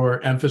loved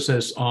your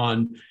emphasis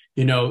on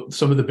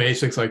some of the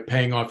basics, like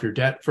paying off your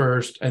debt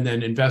first and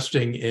then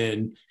investing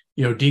in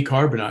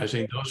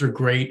decarbonizing. Those are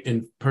great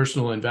in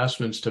personal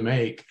investments to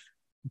make.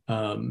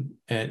 And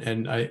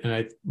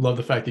I love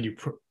the fact that you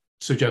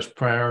suggest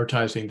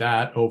prioritizing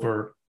that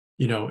over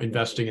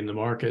investing in the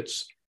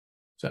markets.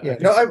 So yeah,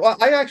 no,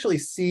 I actually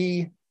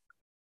see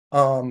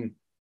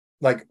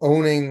like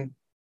owning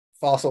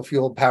fossil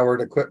fuel powered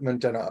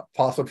equipment and a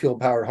fossil fuel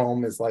powered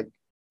home is like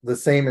the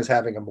same as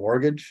having a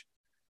mortgage.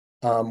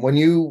 When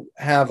you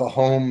have a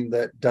home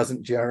that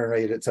doesn't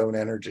generate its own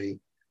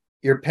energy,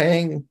 you're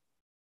paying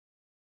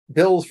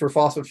bills for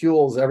fossil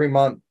fuels every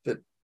month that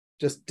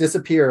just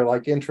disappear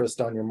like interest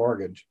on your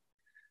mortgage.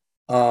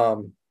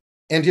 And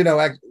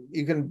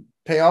you can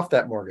pay off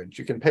that mortgage.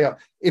 You can pay off,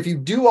 if you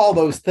do all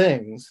those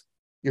things,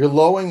 you're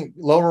lowering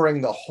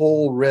the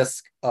whole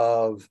risk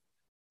of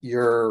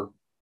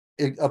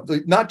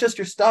not just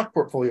your stock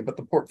portfolio, but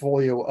the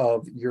portfolio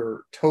of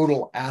your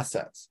total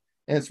assets.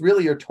 And it's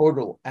really your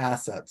total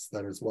assets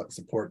that is what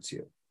supports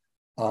you.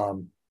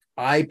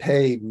 I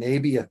pay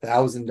maybe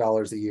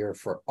 $1,000 a year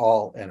for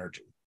all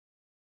energy,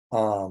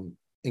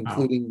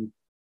 including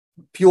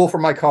fuel for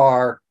my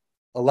car,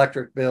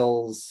 electric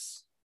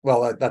bills.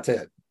 Well, that's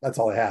it. That's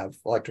all I have,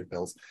 electric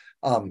bills.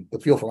 The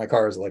fuel for my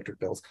car is electric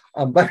bills,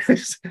 but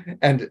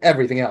and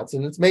everything else.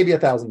 And it's maybe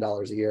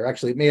 $1,000 a year.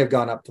 Actually, it may have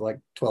gone up to like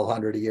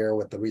 $1,200 a year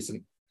with the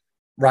recent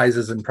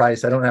rises in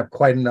price. I don't have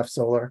quite enough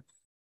solar,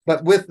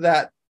 but with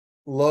that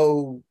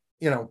low,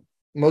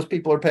 most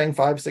people are paying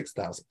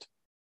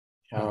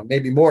 $5,000-6,000,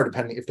 maybe more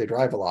depending if they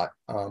drive a lot.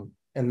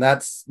 And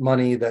that's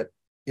money that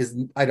is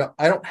I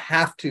don't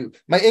have to.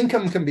 My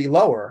income can be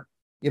lower.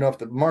 If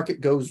the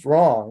market goes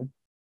wrong,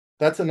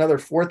 that's another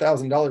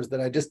 $4,000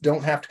 that I just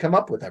don't have to come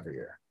up with every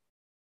year.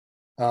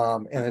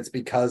 And it's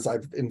because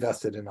I've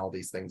invested in all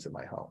these things in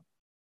my home.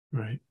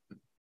 Right.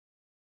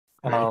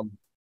 But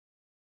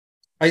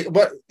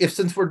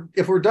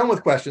if we're done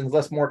with questions,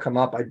 less more come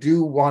up. I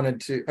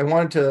wanted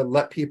to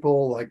let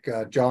people like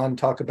John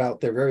talk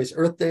about their various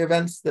Earth Day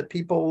events that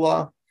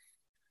people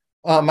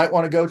might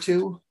want to go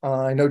to.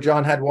 I know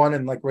John had one,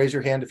 and like raise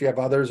your hand if you have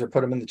others, or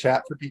put them in the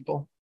chat for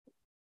people.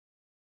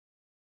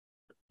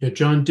 Yeah,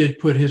 John did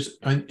put his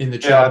in the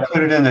chat. Yeah, I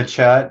put it in the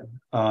chat.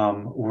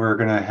 We're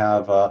gonna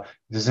have.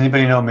 Does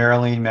anybody know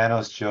Marilyn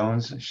Manos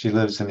Jones? She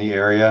lives in the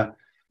area.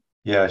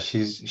 Yeah,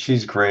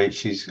 she's great.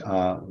 She's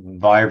a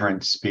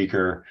vibrant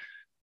speaker,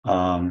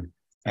 and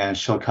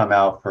she'll come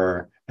out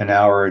for an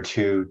hour or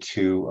two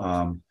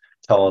to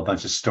tell a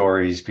bunch of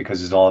stories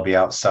because it'll all be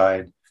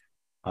outside,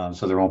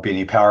 so there won't be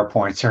any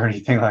PowerPoints or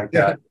anything like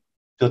that.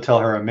 She'll tell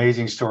her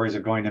amazing stories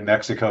of going to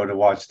Mexico to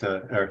watch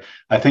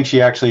I think she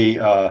actually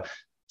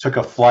took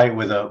a flight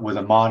with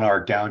a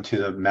monarch down to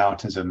the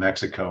mountains of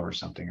Mexico or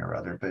something or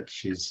other. But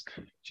she's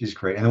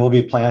great, and we'll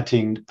be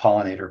planting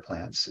pollinator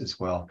plants as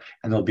well,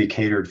 and there'll be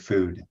catered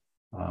food.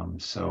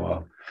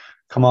 So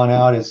come on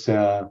out. It's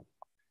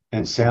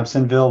in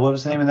Samsonville. What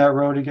was the name of that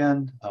road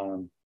again?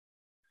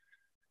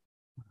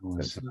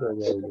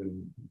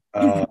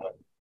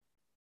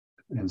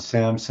 In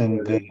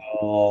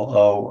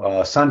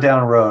Samsonville,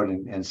 Sundown Road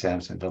in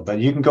Samsonville. But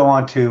you can go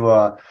on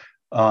to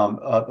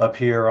up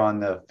here on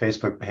the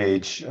Facebook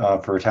page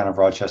for Town of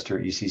Rochester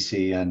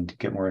ECC and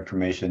get more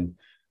information.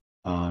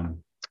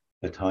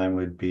 The time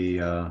would be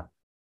 1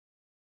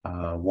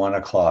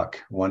 o'clock,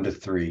 1 to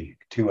 3,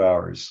 2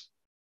 hours.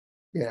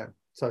 Yeah.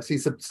 So I see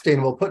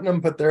Sustainable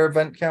Putnam put their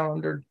event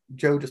calendar.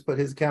 Joe just put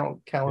his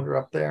calendar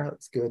up there.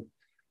 That's good.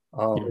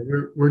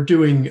 We're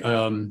doing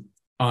on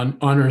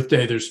Earth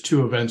Day. There's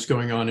 2 events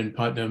going on in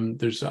Putnam.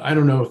 I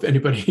don't know if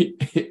anybody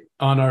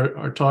on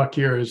our talk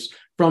here is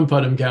from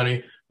Putnam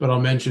County, but I'll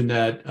mention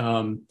that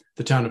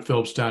the town of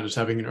Phillipstown is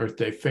having an Earth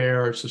Day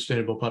fair.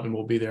 Sustainable Putnam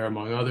will be there,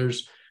 among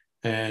others,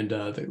 and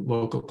the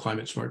local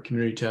Climate Smart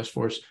Community Task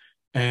Force.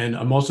 And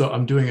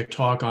I'm doing a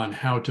talk on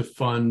how to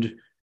fund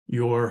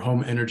your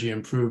home energy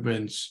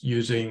improvements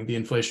using the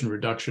Inflation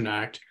Reduction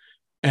Act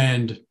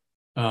and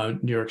New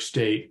York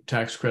State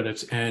tax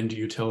credits and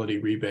utility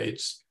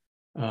rebates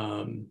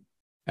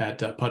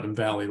at Putnam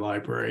Valley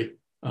Library.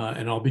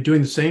 And I'll be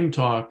doing the same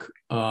talk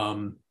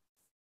on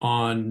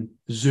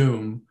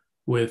Zoom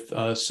with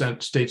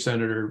State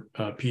Senator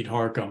Pete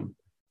Harcum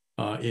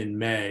in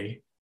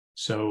May.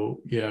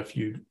 So yeah, if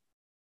you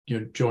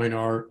join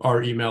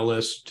our email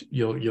list,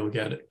 you'll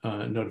get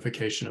a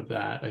notification of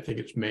that. I think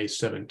it's May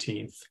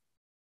 17th.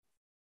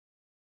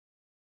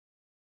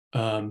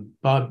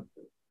 Bob.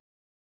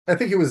 I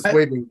think he was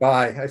waving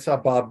by. I saw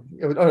Bob.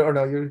 Oh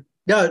no, you.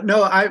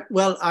 No.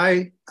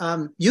 I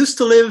used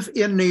to live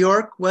in New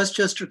York,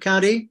 Westchester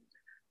County,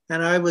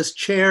 and I was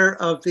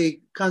chair of the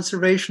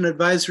Conservation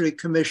Advisory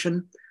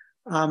Commission.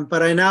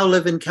 But I now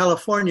live in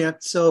California,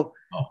 so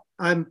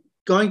I'm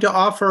going to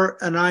offer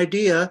an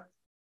idea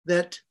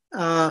that,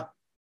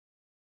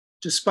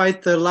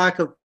 despite the lack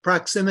of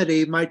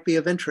proximity, might be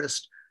of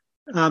interest.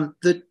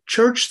 The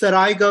church that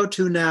I go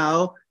to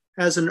now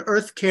has an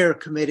Earth Care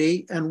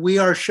committee, and we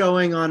are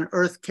showing on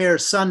Earth Care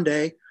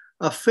Sunday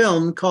a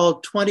film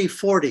called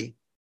 2040.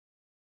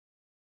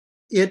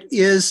 It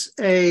is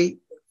a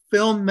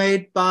film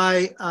made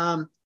by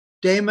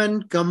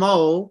Damon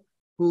Gameau,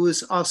 who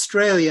is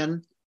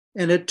Australian,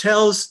 and it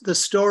tells the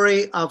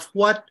story of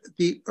what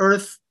the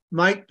Earth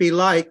might be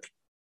like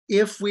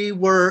if we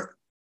were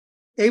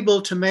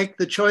able to make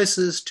the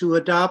choices to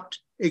adopt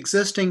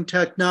existing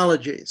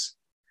technologies.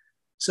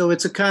 So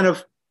it's a kind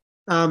of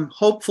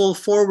hopeful,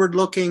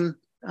 forward-looking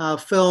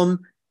film,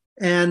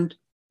 and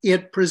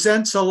it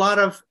presents a lot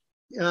of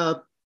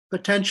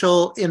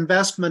potential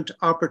investment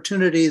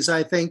opportunities,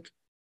 I think,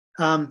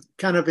 kind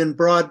of in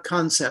broad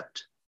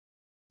concept.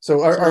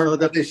 So are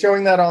they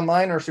showing that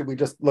online, or should we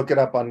just look it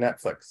up on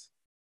Netflix?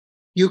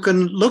 You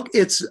can look,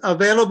 it's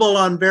available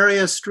on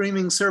various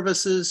streaming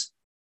services,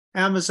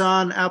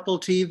 Amazon, Apple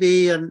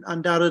TV, and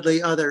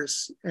undoubtedly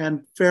others,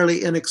 and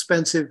fairly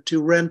inexpensive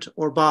to rent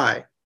or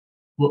buy.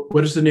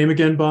 What is the name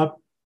again, Bob?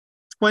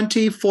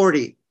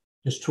 2040.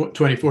 Just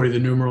 2040, the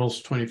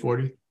numerals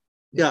 2040?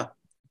 Yeah.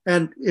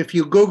 And if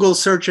you Google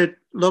search it,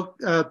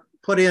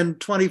 put in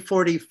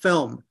 2040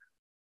 film,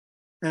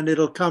 and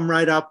it'll come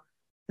right up.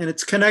 And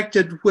it's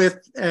connected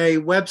with a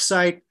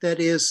website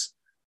that is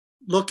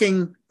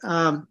looking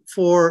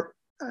for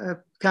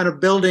kind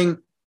of building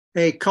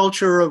a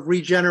culture of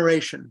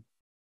regeneration.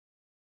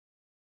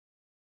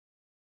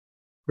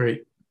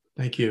 Great.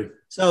 Thank you.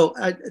 So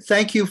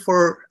thank you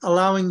for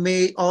allowing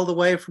me all the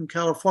way from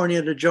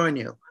California to join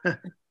you.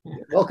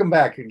 Welcome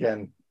back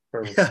again.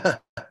 I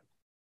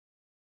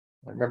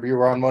remember you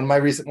were on one of my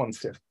recent ones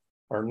too,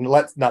 or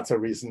not so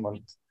recent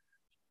ones.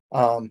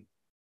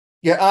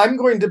 Yeah, I'm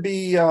going to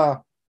be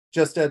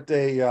just at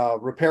a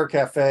repair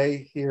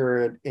cafe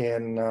here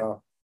in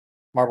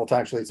Marbletown.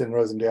 Actually, it's in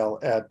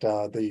Rosendale at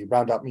the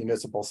Roundup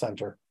Municipal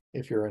Center,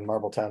 if you're in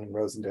Marbletown and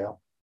Rosendale,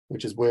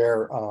 which is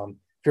where,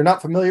 if you're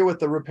not familiar with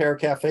the repair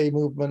cafe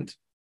movement,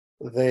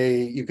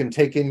 you can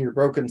take in your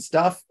broken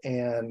stuff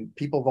and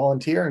people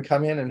volunteer and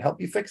come in and help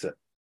you fix it.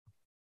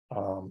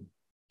 To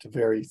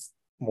very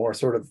more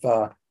sort of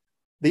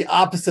the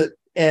opposite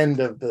end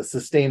of the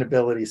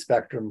sustainability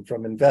spectrum,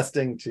 from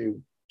investing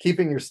to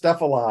keeping your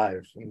stuff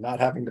alive and not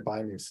having to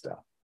buy new stuff.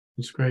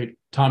 That's great.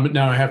 Tom,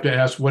 now I have to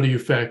ask, what do you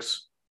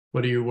fix?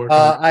 What do you work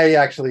on?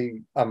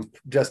 I'm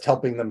just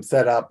helping them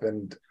set up,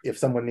 and if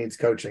someone needs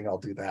coaching, I'll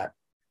do that.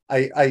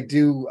 I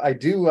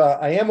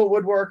am a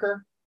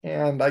woodworker,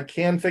 and I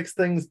can fix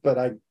things, but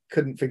I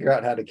couldn't figure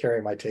out how to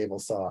carry my table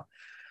saw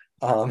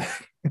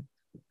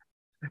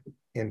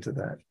into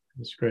that.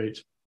 That's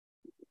great.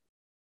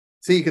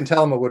 See, you can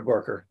tell I'm a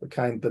woodworker,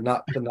 the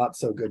not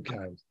so good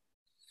kind.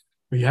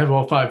 Well, you have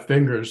all 5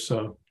 fingers,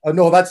 so. Oh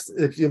no, that's,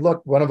 if you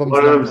look, one of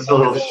them's a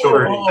little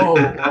short.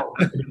 Oh,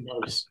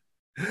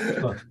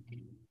 oh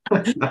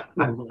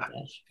my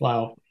gosh.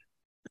 Wow.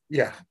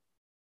 Yeah.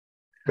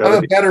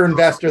 I'm a better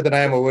investor than I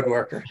am a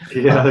woodworker.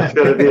 Yeah, there's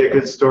got to be a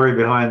good story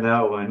behind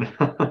that one.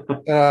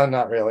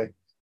 Not really.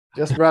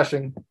 Just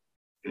rushing.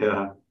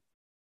 Yeah.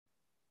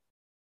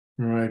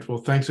 All right. Well,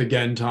 thanks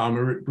again, Tom. I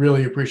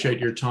really appreciate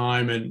your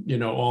time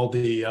and all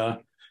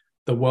the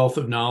wealth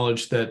of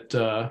knowledge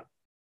that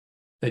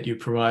you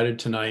provided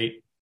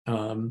tonight.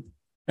 And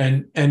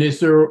is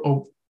there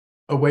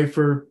a way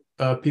for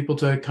people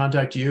to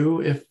contact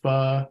you if?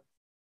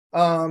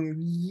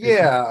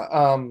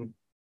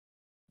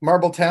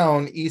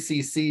 Marbletown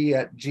ECC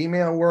at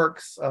Gmail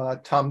works.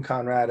 Tom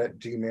Conrad at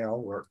Gmail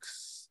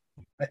works.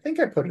 I think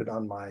I put it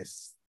on my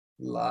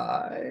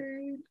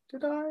slide.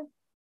 Did I?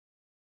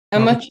 How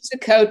much is a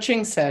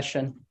coaching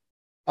session?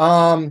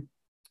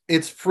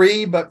 It's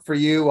free, but for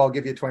you, I'll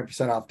give you a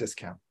 20% off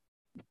discount.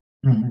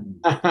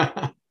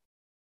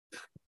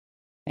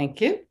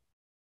 Thank you.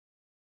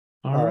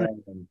 All right.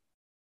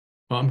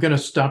 Well, I'm going to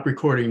stop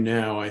recording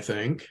now, I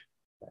think.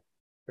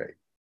 Great.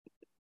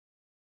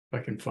 If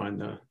I can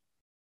find the...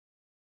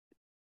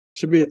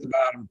 Should be at the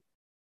bottom.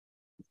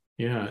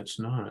 Yeah, it's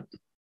not.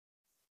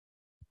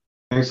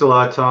 Thanks a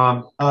lot,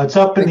 Tom. It's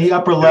up in the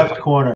upper left corner.